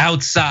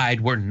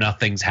outside where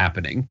nothing's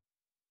happening.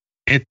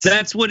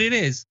 That's what it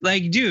is.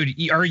 Like,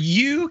 dude, are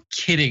you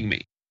kidding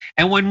me?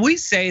 And when we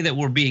say that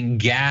we're being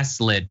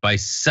gaslit by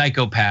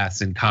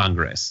psychopaths in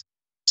Congress,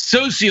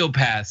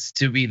 sociopaths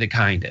to be the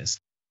kindest,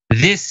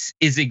 this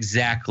is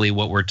exactly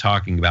what we're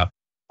talking about.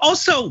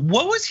 Also,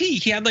 what was he?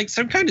 He had like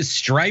some kind of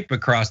stripe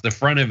across the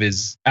front of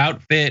his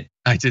outfit.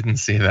 I didn't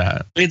see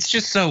that. It's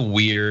just so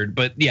weird,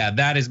 but yeah,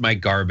 that is my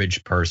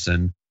garbage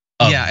person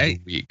of the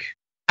week.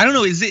 I don't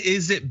know, is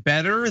it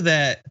better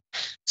that,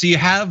 so you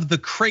have the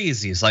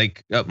crazies,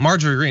 like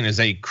Marjorie Greene is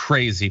a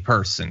crazy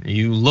person.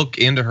 You look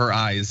into her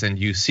eyes and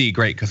you see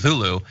Great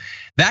Cthulhu.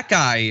 That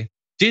guy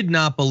did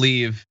not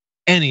believe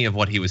any of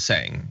what he was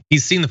saying.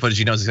 He's seen the footage,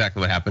 he knows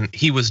exactly what happened.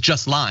 He was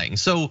just lying.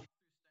 So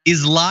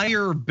is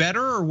liar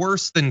better or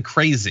worse than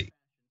crazy?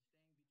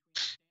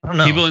 I don't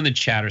know. People in the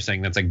chat are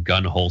saying that's a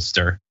gun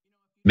holster.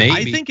 Maybe.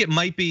 I think it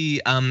might be,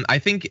 I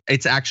think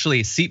it's actually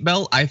a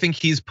seatbelt. I think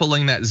he's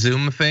pulling that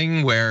Zoom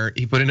thing where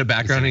he put in a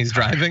background and he's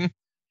driving.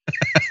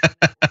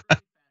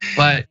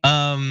 But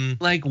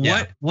like,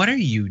 what are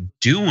you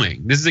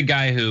doing? This is a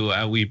guy who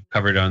we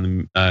covered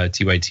on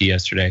TYT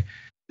yesterday.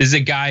 This is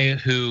a guy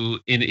who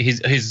in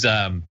his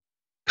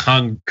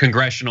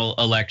congressional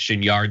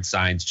election yard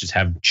signs just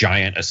have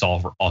giant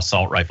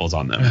assault rifles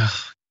on them.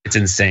 It's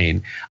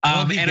insane.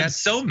 And I'm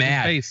so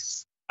mad.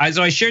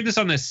 So I shared this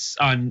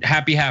on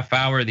Happy Half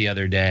Hour the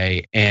other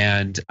day,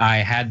 and I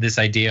had this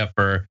idea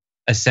for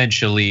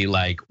essentially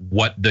like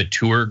what the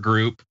tour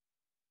group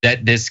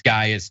that this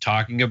guy is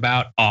talking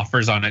about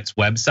offers on its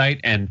website,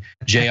 and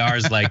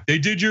JR's like, they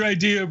did your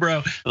idea,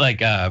 bro. Like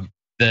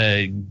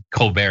the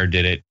Colbert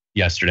did it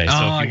yesterday.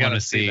 So if you want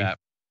to see that,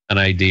 an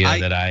idea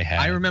that I had.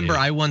 I remember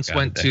I once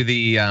went to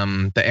the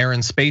Air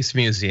and Space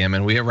Museum,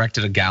 and we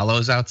erected a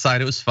gallows outside.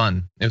 It was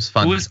fun. It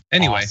was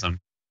anyway, awesome.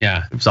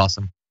 Yeah, it was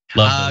awesome.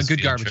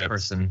 Good garbage trips.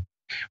 Person.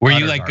 Where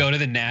you like go to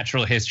the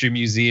Natural History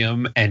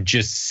Museum and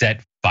just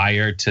set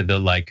fire to the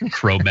like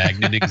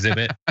Cro-Magnon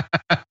exhibit.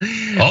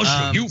 I'll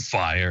show you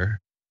fire.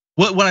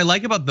 What I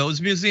like about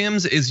those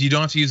museums is you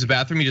don't have to use the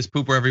bathroom, you just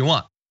poop wherever you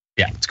want.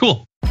 Yeah, it's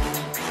cool.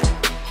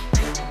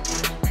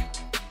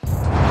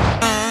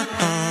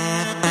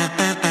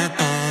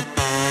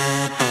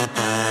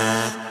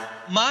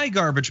 My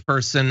garbage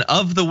person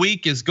of the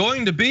week is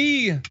going to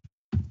be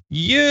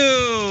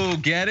you.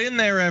 Get in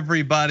there,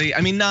 everybody.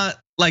 I mean, not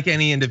like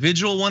any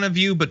individual one of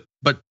you, but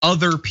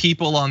other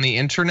people on the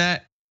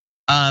internet.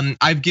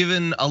 I've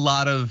given a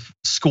lot of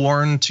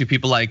scorn to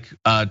people like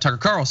Tucker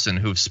Carlson,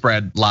 who've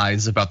spread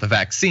lies about the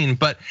vaccine.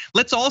 But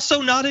let's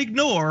also not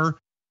ignore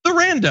the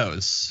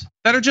randos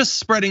that are just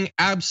spreading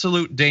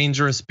absolute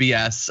dangerous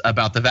BS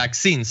about the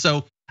vaccine.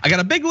 So I got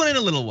a big one and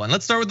a little one.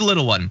 Let's start with the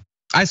little one.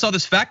 I saw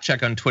this fact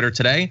check on Twitter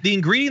today. The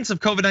ingredients of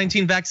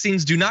COVID-19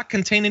 vaccines do not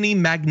contain any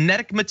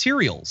magnetic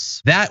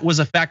materials. That was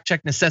a fact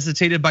check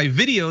necessitated by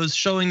videos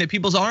showing that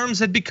people's arms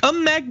had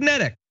become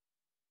magnetic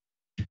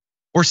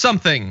or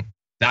something.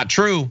 Not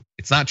true.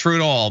 It's not true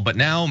at all. But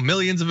now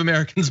millions of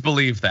Americans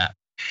believe that.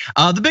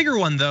 The bigger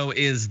one though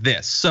is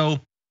this.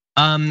 So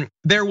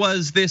there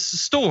was this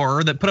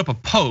store that put up a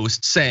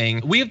post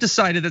saying, we have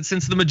decided that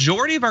since the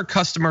majority of our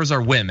customers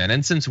are women,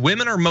 and since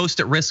women are most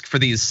at risk for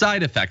these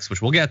side effects,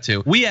 which we'll get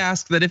to, we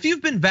ask that if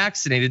you've been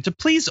vaccinated to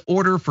please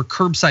order for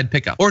curbside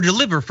pickup or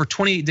deliver for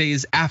 28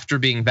 days after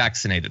being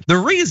vaccinated. The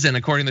reason,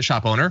 according to the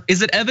shop owner,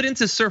 is that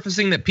evidence is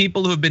surfacing that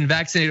people who have been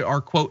vaccinated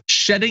are, quote,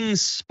 shedding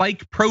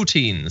spike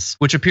proteins,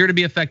 which appear to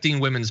be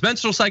affecting women's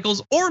menstrual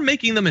cycles or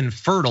making them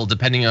infertile,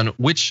 depending on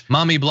which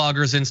mommy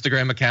blogger's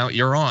Instagram account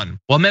you're on.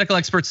 While medical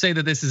experts say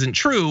that this isn't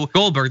true,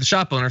 Goldberg, the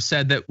shop owner,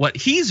 said that what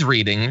he's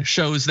reading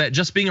shows that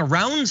just being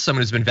around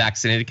someone who's been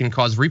vaccinated can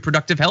cause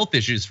reproductive health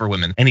issues for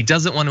women, and he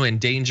doesn't want to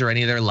endanger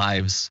any of their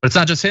lives. But it's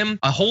not just him.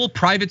 A whole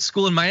private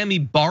school in Miami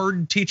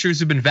barred teachers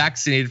who've been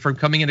vaccinated from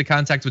coming into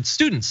contact with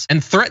students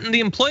and threatened the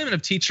employment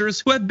of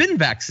teachers who have been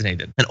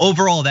vaccinated. And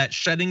overall, that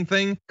shedding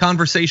thing,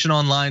 conversation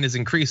online has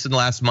increased in the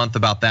last month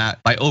about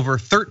that by over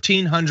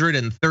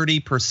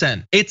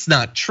 1,330%. It's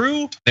not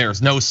true.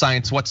 There's no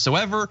science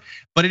whatsoever,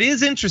 but it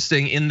is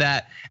interesting in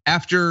that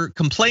after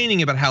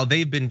complaining about how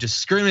they've been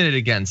discriminated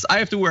against, I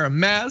have to wear a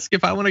mask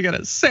if I want to get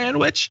a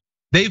sandwich,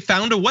 they've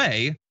found a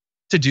way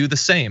to do the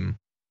same.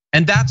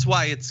 And that's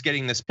why it's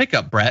getting this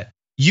pickup, Brett.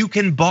 You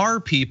can bar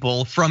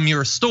people from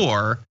your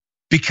store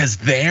because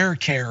they're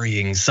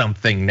carrying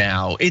something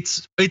now.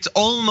 It's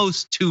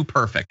almost too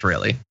perfect,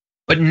 really.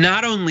 But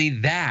not only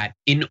that,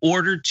 in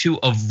order to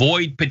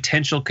avoid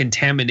potential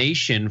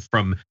contamination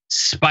from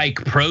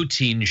spike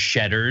protein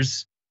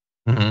shedders,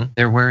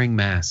 they're wearing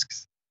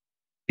masks.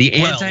 The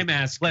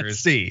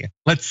anti-maskers.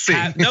 Let's see.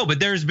 No, but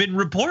there's been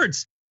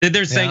reports that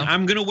they're saying,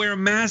 I'm gonna wear a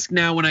mask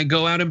now when I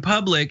go out in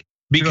public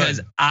because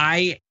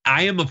I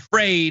am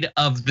afraid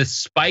of the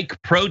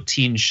spike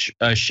protein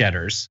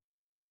shedders.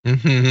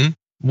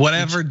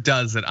 Whatever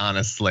does it,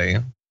 honestly.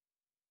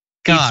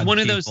 God, it's one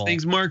of those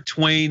things. Mark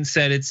Twain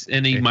said it's,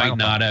 and he might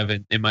not have.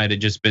 It might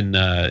have just been,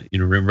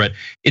 read.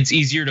 It's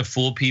easier to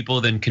fool people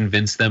than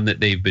convince them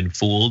that they've been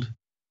fooled.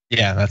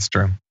 Yeah, that's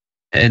true.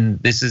 And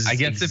this is, I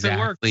guess,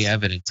 exactly if it works,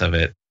 evidence of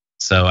it.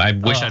 So I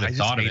wish I'd have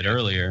thought of it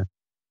earlier.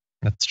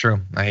 That's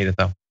true. I hate it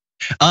though.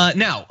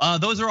 Now,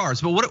 those are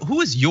ours, but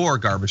who is your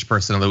garbage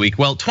person of the week?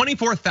 Well,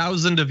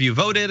 24,000 of you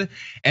voted,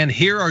 and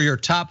here are your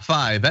top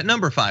 5. At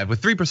number 5,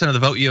 with 3% of the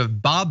vote, you have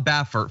Bob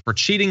Baffert for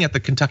cheating at the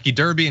Kentucky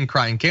Derby and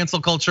crying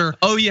cancel culture.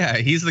 Oh yeah,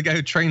 he's the guy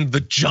who trained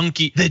the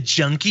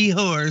junkie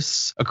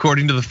horse,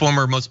 according to the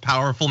former most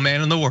powerful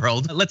man in the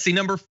world. Let's see,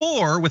 number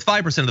 4, with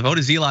 5% of the vote,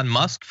 is Elon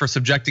Musk for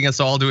subjecting us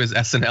all to his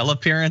SNL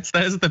appearance.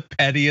 That is the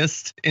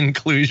pettiest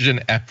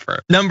inclusion ever.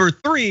 Number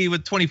 3,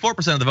 with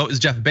 24% of the vote, is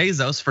Jeff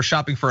Bezos for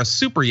shopping for a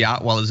super yacht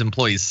while his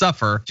employees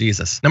suffer.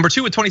 Jesus. Number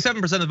 2, with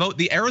 27% of the vote,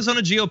 the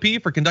Arizona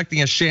GOP for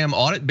conducting a sham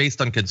audit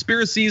based on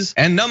conspiracies.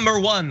 And number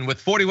 1,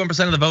 with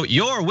 41% of the vote,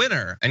 your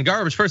winner and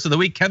garbage person of the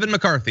week, Kevin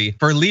McCarthy,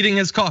 for leading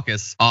his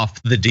caucus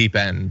off the deep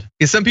end.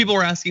 Some people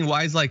were asking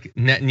why is like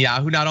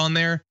Netanyahu not on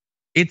there?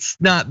 It's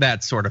not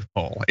that sort of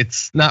poll.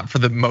 It's not for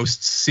the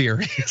most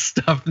serious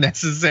stuff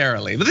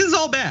necessarily, but this is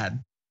all bad.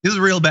 This is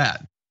real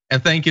bad.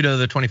 And thank you to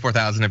the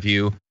 24,000 of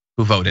you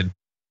who voted.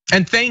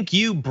 And thank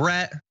you,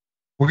 Brett.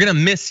 We're gonna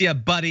miss you,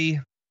 buddy.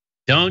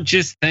 Don't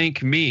just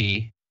thank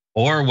me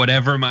or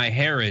whatever my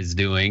hair is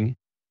doing.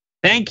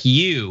 Thank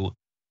you,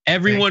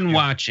 everyone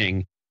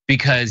watching,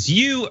 because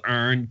you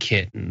earn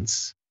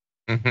kittens.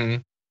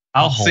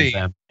 I'll hold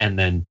them and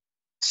then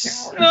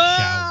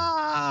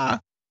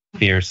shout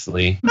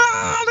fiercely.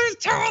 There's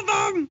 2 of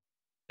them.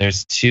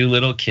 There's 2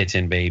 little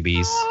kitten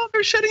babies. Oh,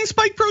 they're shedding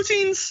spike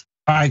proteins.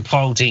 Spike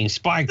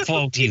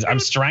proteins. I'm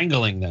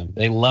strangling them.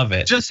 They love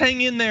it. Just hang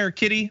in there,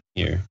 kitty.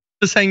 Here.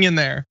 Just hang in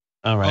there.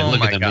 All right, look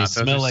at them. They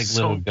smell like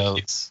little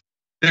goats.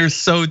 They're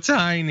so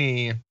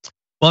tiny.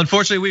 Well,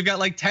 unfortunately, we've got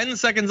like 10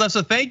 seconds left.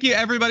 So thank you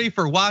everybody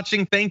for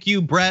watching. Thank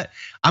you, Brett.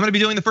 I'm gonna be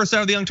doing the first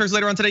hour of the Young Turks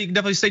later on today. You can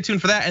definitely stay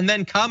tuned for that. And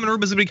then Common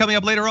Room is gonna be coming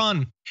up later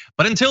on.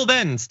 But until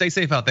then, stay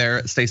safe out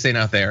there, stay sane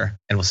out there,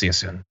 and we'll see you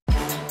soon.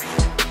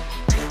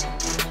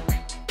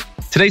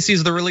 Today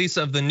sees the release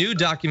of the new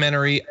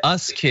documentary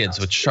Us Kids,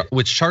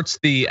 which charts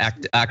the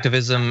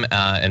activism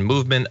and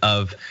movement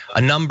of a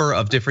number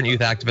of different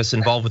youth activists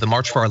involved with the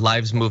March for Our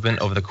Lives movement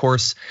over the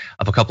course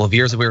of a couple of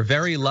years. We were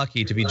very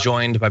lucky to be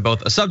joined by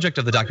both a subject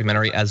of the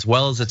documentary as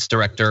well as its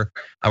director.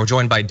 We're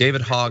joined by David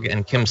Hogg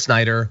and Kim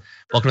Snyder.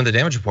 Welcome to the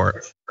Damage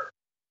Report.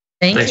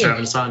 Thanks for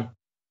having us on.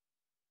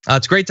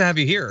 It's great to have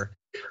you here.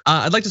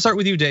 I'd like to start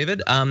with you,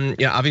 David.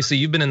 Obviously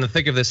you've been in the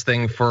thick of this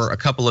thing for a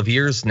couple of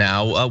years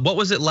now. What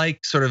was it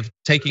like sort of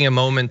taking a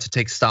moment to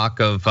take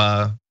stock of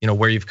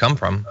where you've come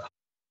from?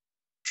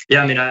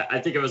 Yeah, I mean, I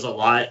think it was a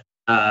lot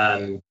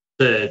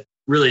to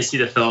really see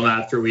the film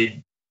after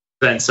we'd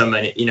spent so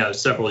many,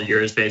 several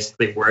years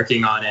basically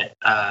working on it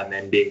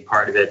and being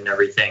part of it and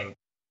everything.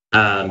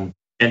 And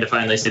to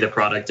finally see the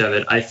product of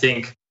it. I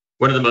think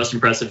one of the most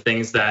impressive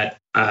things that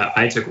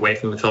I took away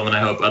from the film, and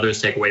I hope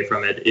others take away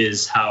from it,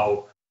 is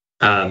how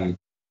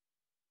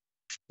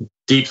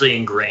deeply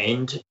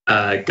ingrained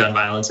gun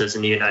violence is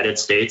in the United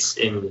States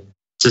in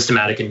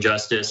systematic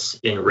injustice,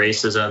 in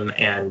racism,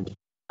 and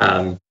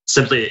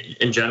simply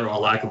in general,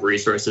 a lack of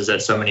resources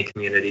that so many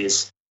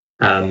communities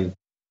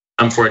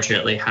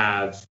unfortunately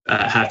have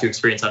to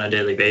experience on a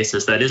daily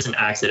basis. That isn't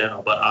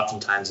accidental, but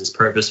oftentimes is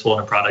purposeful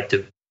and a product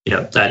of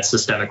that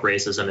systemic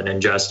racism and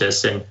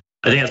injustice. And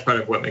I think that's part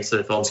of what makes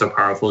the film so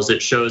powerful, is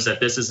it shows that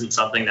this isn't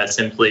something that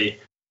simply,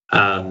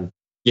 although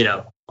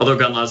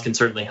gun laws can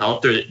certainly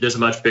help, there's a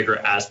much bigger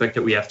aspect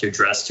that we have to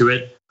address to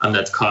it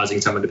that's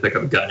causing someone to pick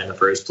up a gun in the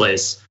first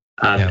place,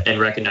 and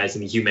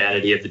recognizing the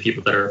humanity of the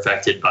people that are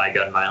affected by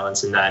gun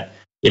violence, and that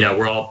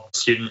we're all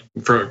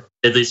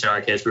at least in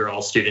our case, we were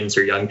all students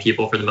or young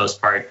people for the most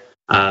part,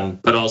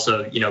 but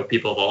also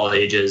people of all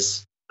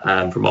ages,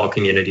 from all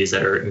communities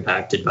that are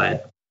impacted by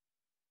it.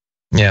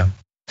 Yeah.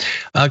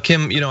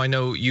 Kim, I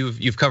know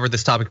you've covered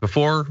this topic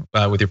before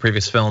with your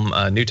previous film,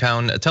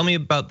 Newtown. Tell me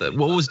about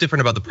what was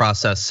different about the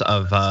process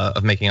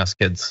of making Us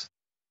Kids.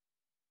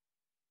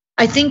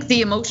 I think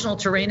the emotional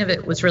terrain of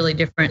it was really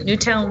different.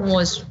 Newtown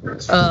was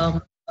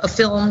a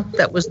film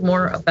that was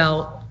more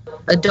about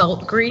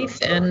adult grief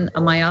and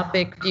a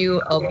myopic view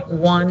of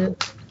one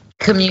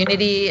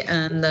community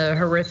and the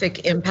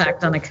horrific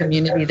impact on a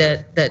community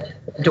that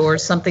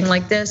endures something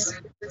like this.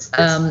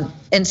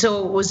 And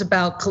so it was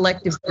about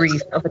collective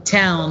grief of a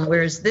town,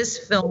 whereas this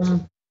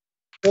film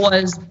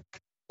was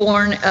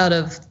born out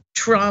of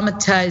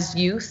traumatized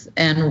youth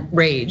and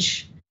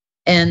rage,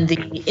 and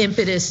the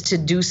impetus to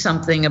do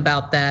something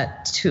about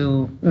that,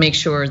 to make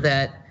sure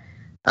that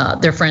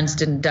their friends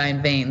didn't die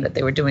in vain, that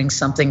they were doing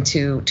something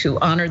to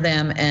honor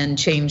them and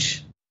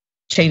change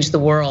the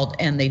world,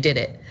 and they did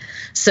it.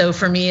 So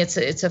for me, it's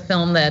a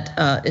film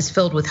that is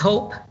filled with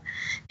hope,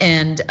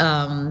 and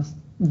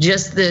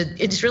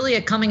it's really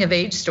a coming of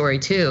age story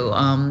too.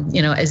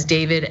 As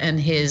David and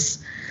his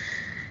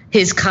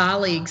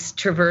colleagues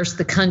traverse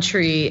the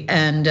country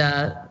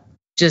and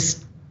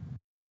just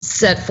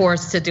set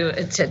forth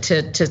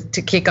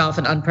to kick off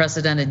an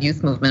unprecedented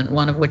youth movement,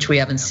 one of which we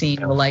haven't seen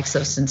the likes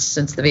of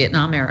since the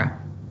Vietnam era.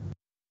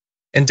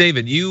 And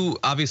David, you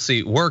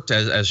obviously worked,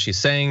 as she's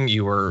saying,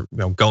 you were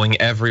going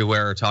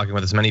everywhere, talking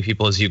with as many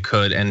people as you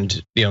could,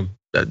 and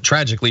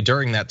tragically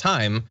during that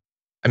time,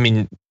 I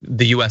mean,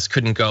 the US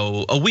couldn't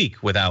go a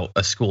week without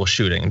a school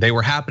shooting. They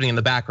were happening in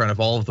the background of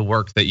all of the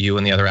work that you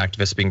and the other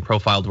activists being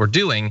profiled were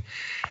doing.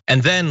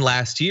 And then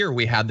last year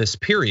we had this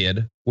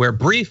period where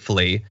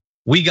briefly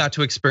we got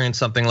to experience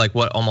something like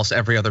what almost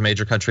every other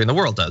major country in the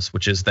world does,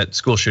 which is that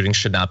school shootings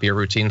should not be a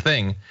routine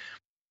thing.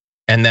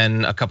 And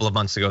then a couple of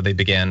months ago, they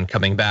began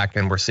coming back,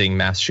 and we're seeing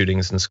mass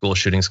shootings and school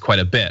shootings quite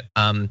a bit.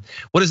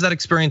 What has that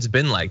experience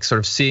been like, sort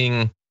of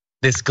seeing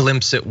this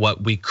glimpse at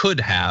what we could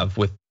have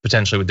with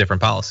potentially with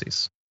different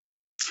policies?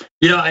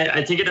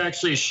 I think it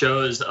actually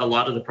shows a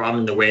lot of the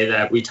problem in the way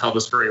that we tell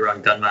the story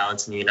around gun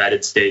violence in the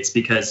United States,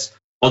 because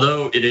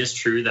although it is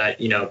true that,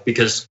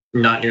 because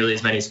not nearly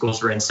as many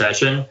schools were in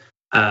session,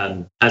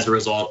 as a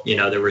result,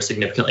 there were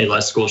significantly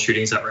less school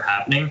shootings that were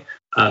happening.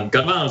 Gun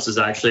violence is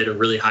actually at a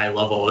really high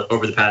level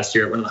over the past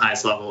year, one of the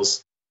highest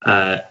levels,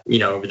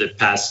 over the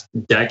past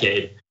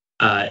decade.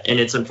 And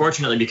it's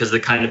unfortunately because of the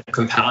kind of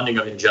compounding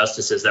of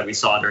injustices that we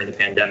saw during the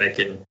pandemic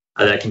and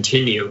that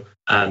continue,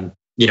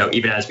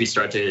 even as we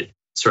start to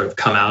sort of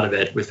come out of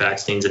it with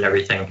vaccines and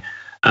everything.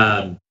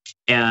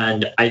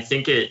 And I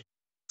think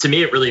to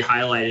me, it really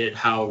highlighted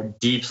how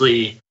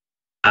deeply,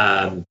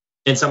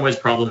 in some ways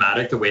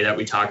problematic the way that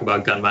we talk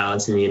about gun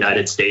violence in the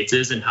United States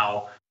is, and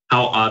how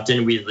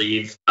often we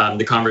leave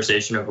the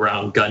conversation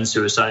around gun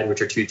suicide,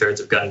 which are 2/3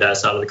 of gun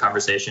deaths, out of the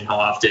conversation. How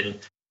often,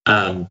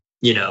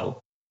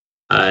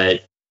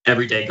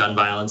 everyday gun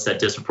violence that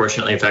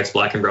disproportionately affects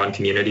Black and brown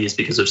communities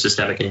because of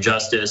systemic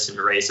injustice and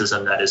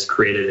racism that has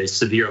created a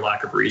severe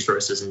lack of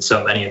resources, and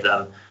so many of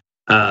them,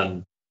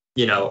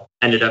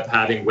 ended up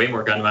having way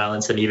more gun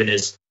violence than even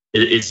is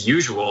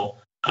usual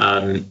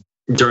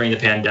during the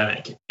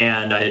pandemic.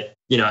 And I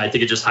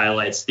think it just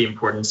highlights the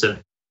importance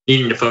of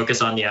needing to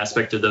focus on the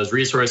aspect of those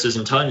resources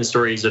and telling the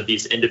stories of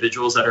these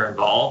individuals that are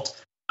involved.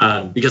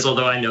 Because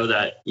although I know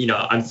that,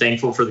 I'm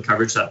thankful for the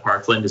coverage that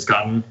Parkland has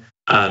gotten,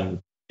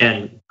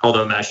 and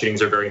although mass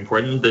shootings are very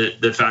important,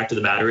 the fact of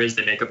the matter is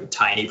they make up a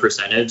tiny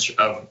percentage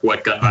of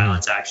what gun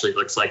violence actually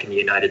looks like in the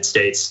United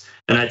States.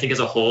 And I think as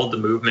a whole, the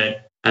movement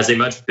has a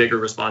much bigger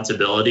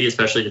responsibility,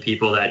 especially the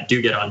people that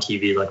do get on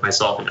TV like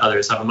myself and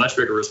others have a much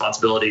bigger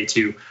responsibility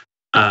to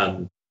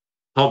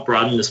help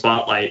broaden the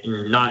spotlight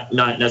and not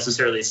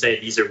necessarily say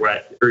these are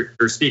what,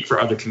 or speak for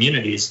other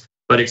communities,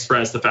 but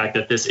express the fact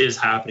that this is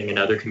happening in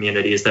other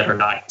communities that are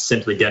not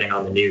simply getting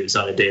on the news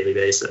on a daily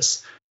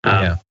basis.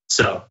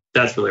 So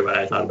that's really what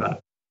I thought about it.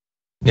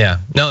 Yeah,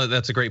 no,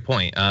 that's a great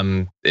point.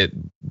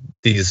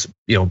 These,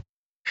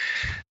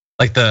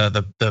 like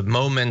the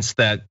moments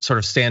that sort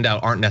of stand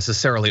out aren't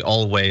necessarily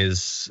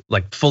always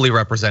like fully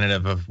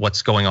representative of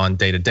what's going on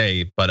day to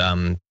day, but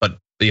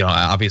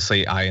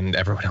obviously I and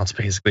everyone else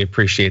basically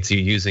appreciates you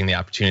using the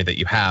opportunity that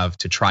you have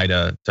to try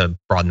to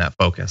broaden that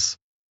focus.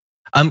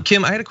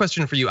 Kim, I had a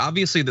question for you.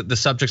 Obviously, the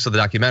subjects of the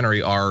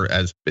documentary are,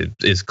 as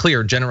is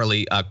clear,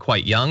 generally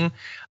quite young,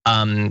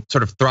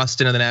 sort of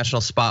thrust into the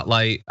national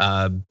spotlight.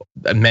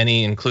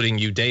 Many, including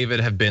you, David,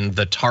 have been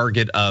the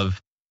target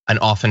of an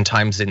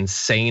oftentimes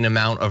insane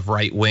amount of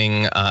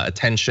right-wing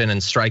attention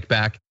and strike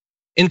back.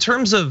 In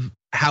terms of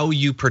how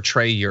you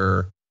portray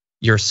your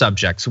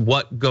subjects,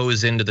 what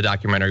goes into the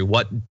documentary,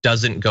 what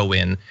doesn't go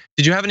in?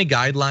 Did you have any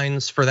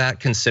guidelines for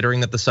that, considering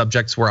that the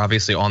subjects were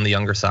obviously on the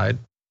younger side?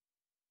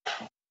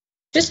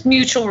 Just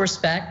mutual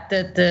respect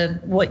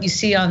that what you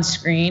see on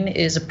screen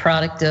is a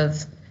product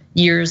of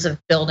years of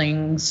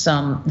building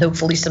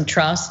hopefully some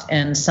trust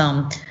and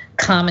some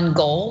common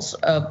goals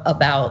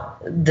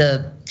about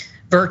the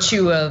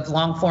virtue of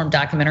long form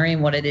documentary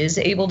and what it is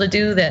able to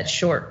do that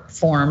short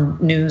form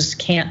news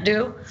can't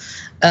do.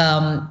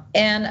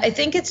 And I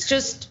think it's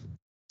just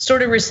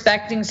sort of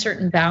respecting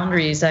certain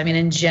boundaries. I mean,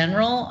 in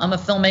general, I'm a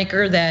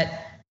filmmaker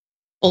that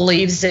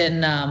believes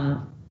in,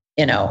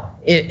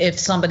 if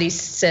somebody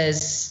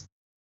says,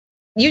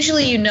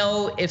 usually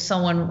if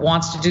someone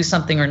wants to do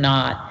something or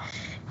not.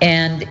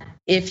 And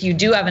if you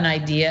do have an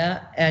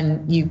idea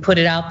and you put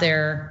it out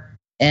there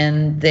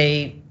and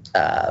they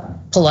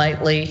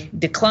politely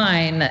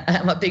decline,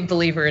 I'm a big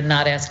believer in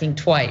not asking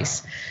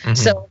twice.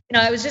 So,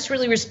 I was just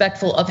really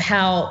respectful of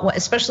how,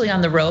 especially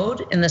on the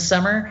road in the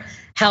summer,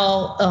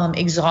 how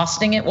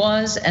exhausting it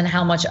was and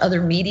how much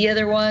other media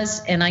there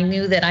was. And I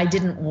knew that I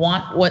didn't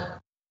want what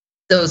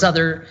those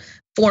other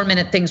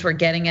 4-minute things were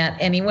getting at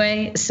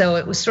anyway. So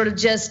it was sort of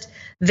just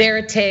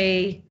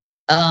verite,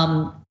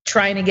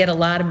 trying to get a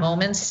lot of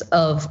moments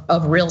of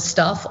real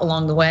stuff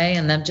along the way,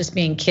 and them just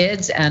being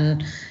kids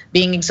and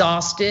being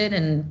exhausted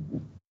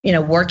and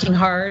working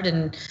hard,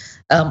 and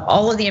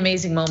all of the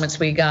amazing moments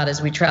we got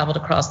as we traveled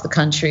across the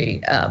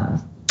country,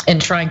 and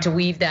trying to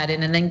weave that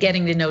in, and then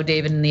getting to know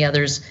David and the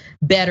others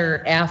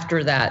better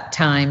after that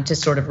time to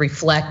sort of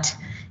reflect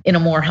in a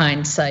more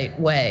hindsight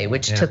way,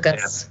 which took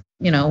us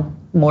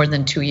more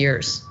than 2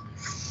 years.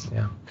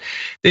 Yeah.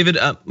 David,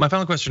 my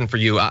final question for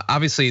you.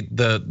 Obviously,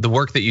 the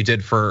work that you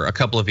did for a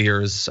couple of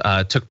years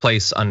took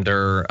place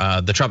under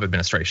the Trump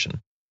administration.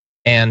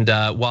 And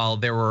while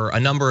there were a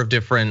number of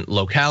different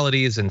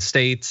localities and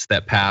states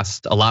that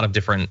passed a lot of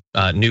different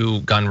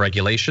new gun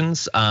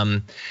regulations,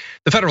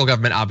 the federal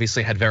government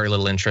obviously had very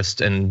little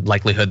interest and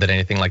likelihood that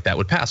anything like that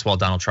would pass while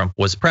Donald Trump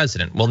was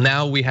president. Well,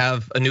 now we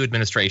have a new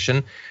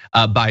administration.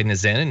 Biden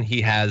is in, and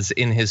he has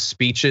in his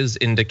speeches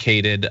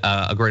indicated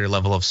a greater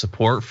level of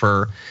support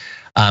for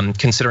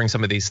considering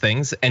some of these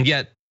things. And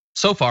yet,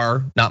 so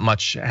far, not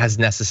much has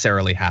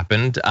necessarily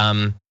happened.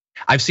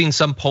 I've seen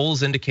some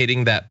polls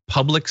indicating that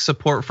public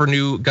support for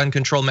new gun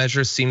control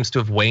measures seems to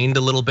have waned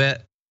a little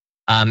bit.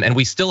 And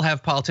we still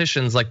have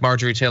politicians like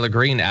Marjorie Taylor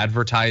Greene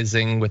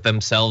advertising with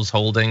themselves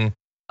holding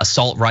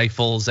assault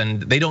rifles,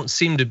 and they don't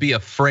seem to be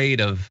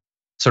afraid of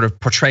sort of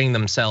portraying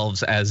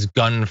themselves as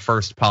gun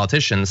first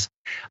politicians.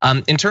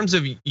 In terms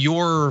of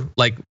your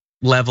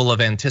level of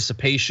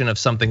anticipation of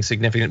something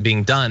significant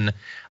being done,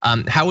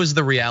 how is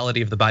the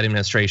reality of the Biden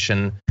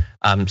administration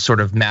sort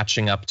of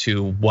matching up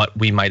to what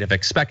we might have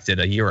expected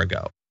a year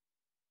ago?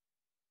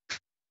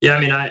 Yeah,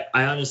 I mean, I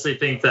honestly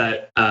think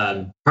that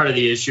part of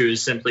the issue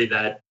is simply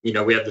that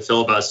we have the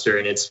filibuster,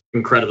 and it's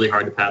incredibly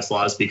hard to pass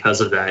laws because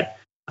of that.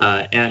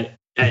 And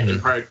in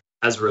part,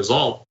 as a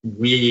result,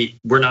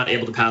 we're not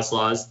able to pass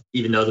laws,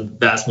 even though the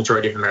vast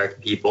majority of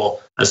American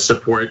people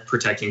support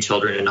protecting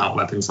children and not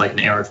weapons like an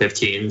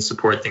AR-15,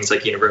 support things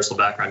like universal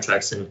background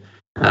checks and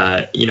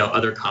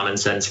other common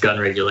sense gun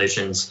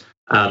regulations.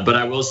 But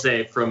I will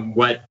say, from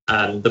what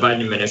the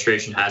Biden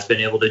administration has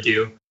been able to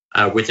do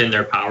within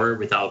their power,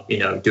 without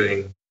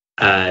doing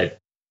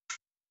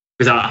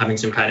without having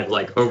some kind of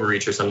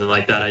overreach or something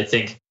like that, I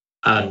think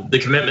the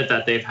commitment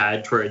that they've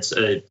had towards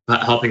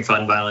helping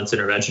fund violence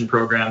intervention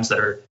programs that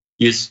are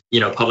use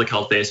public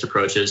health-based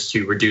approaches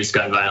to reduce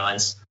gun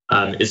violence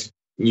is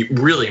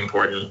really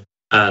important.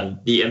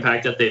 The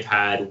impact that they've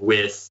had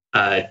with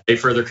a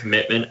further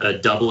commitment, a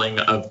doubling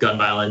of gun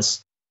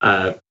violence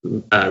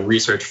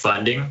research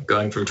funding,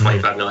 going from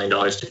 $25 million to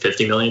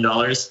 $50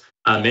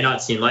 million, may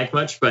not seem like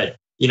much, but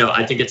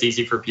I think it's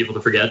easy for people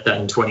to forget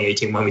that in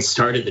 2018, when we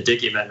started the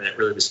Dickey Amendment, it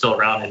really was still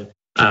around, and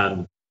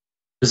it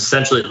was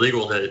essentially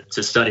illegal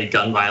to study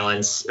gun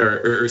violence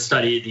or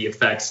study the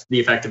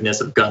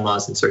effectiveness of gun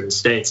laws in certain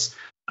states.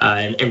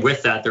 And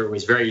with that, there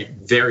was very,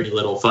 very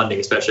little funding,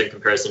 especially in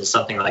comparison to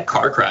something like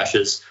car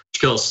crashes,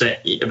 which kills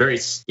a very,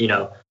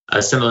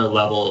 a similar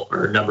level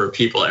or number of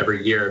people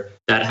every year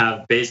that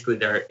have basically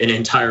an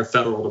entire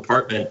federal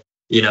department,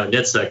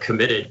 NHTSA,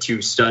 committed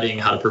to studying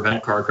how to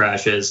prevent car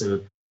crashes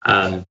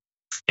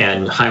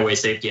and highway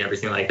safety and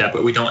everything like that.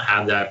 But we don't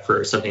have that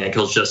for something that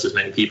kills just as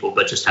many people,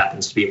 but just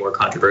happens to be more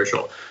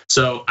controversial.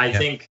 So I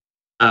think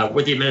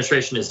what the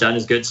administration has done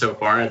is good so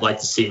far. I'd like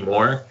to see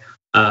more.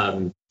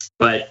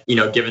 But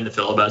given the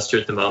filibuster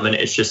at the moment,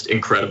 it's just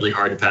incredibly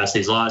hard to pass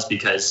these laws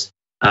because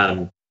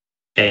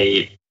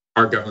a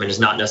our government is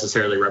not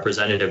necessarily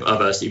representative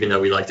of us, even though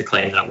we like to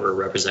claim that we're a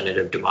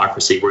representative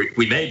democracy.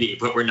 We may be,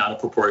 but we're not a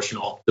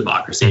proportional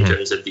democracy in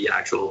terms of the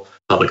actual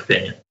public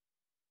opinion.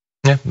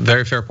 Yeah,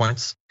 very fair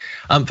points.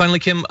 Finally,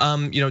 Kim,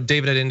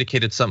 David had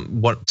indicated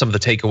some of the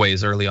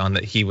takeaways early on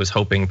that he was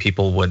hoping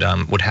people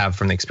would have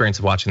from the experience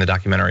of watching the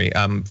documentary.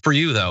 For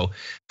you though,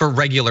 for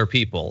regular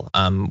people,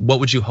 what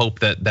would you hope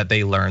that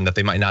they learn that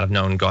they might not have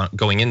known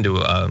going into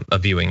a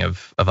viewing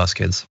of Us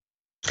Kids?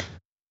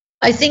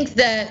 I think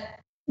that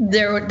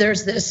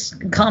there's this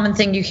common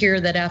thing you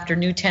hear that after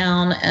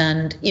Newtown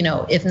and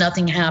if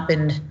nothing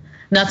happened,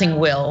 nothing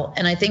will.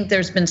 And I think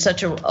there's been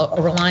such a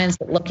reliance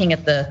at looking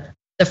at the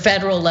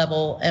federal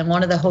level. And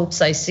one of the hopes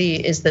I see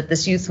is that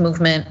this youth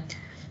movement,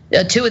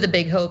 two of the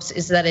big hopes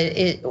is that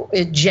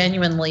it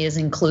genuinely is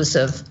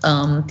inclusive.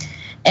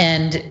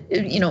 And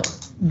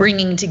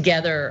bringing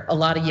together a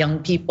lot of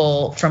young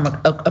people from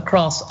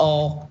across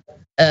all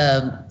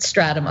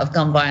stratum of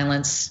gun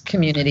violence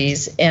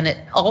communities. And it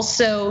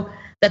also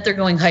that they're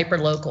going hyper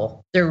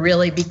local. They're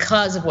really,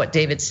 because of what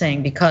David's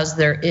saying, because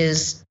there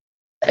is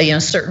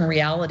certain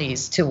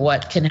realities to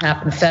what can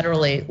happen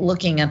federally,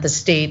 looking at the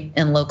state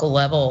and local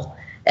level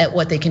at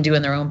what they can do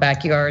in their own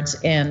backyards,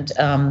 and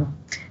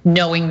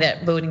knowing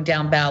that voting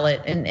down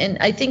ballot. And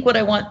I think what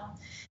I want,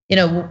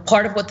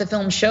 part of what the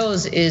film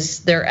shows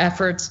is their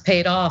efforts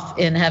paid off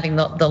in having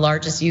the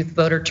largest youth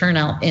voter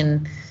turnout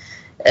in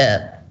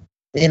a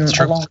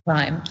long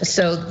time.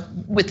 So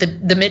with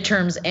the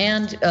midterms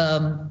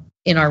and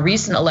in our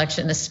recent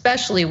election,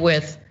 especially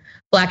with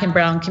Black and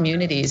brown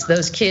communities,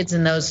 those kids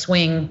in those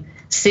swing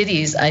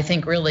cities, I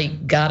think really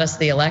got us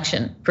the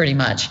election pretty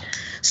much.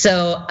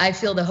 So I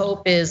feel the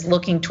hope is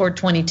looking toward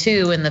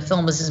 22, and the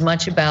film is as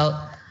much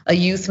about a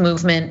youth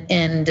movement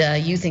and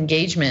youth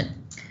engagement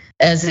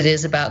as it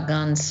is about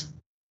guns.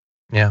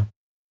 Yeah.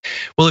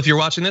 Well, if you're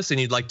watching this and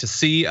you'd like to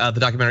see, the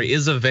documentary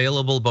is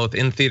available both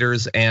in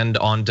theaters and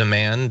on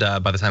demand.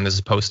 By the time this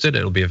is posted,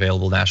 it'll be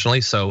available nationally.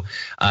 So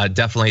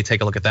definitely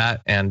take a look at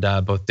that. And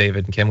both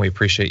David and Kim, we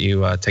appreciate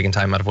you taking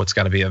time out of what's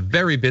got to be a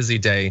very busy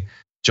day.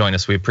 Join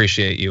us. We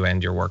appreciate you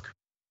and your work.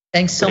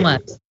 Thanks so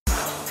much.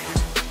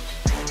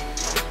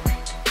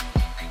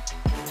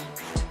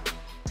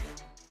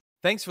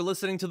 Thanks for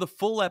listening to the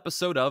full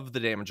episode of The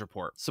Damage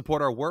Report.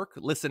 Support our work,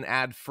 listen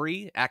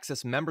ad-free,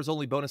 access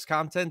members-only bonus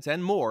content,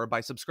 and more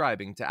by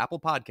subscribing to Apple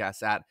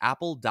Podcasts at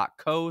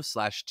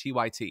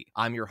apple.co/TYT.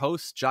 I'm your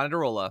host, John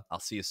Adarola. I'll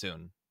see you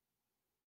soon.